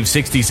also receive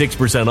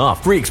 66%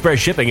 off, free express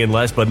shipping, and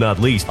last but not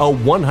least, a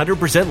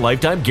 100%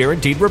 lifetime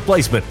guaranteed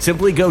replacement.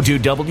 Simply go to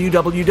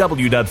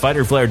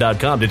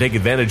www.fighterflare.com to take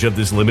advantage of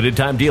this limited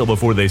time deal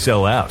before they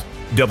sell out.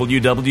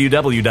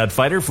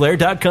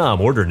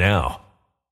 www.fighterflare.com. Order now.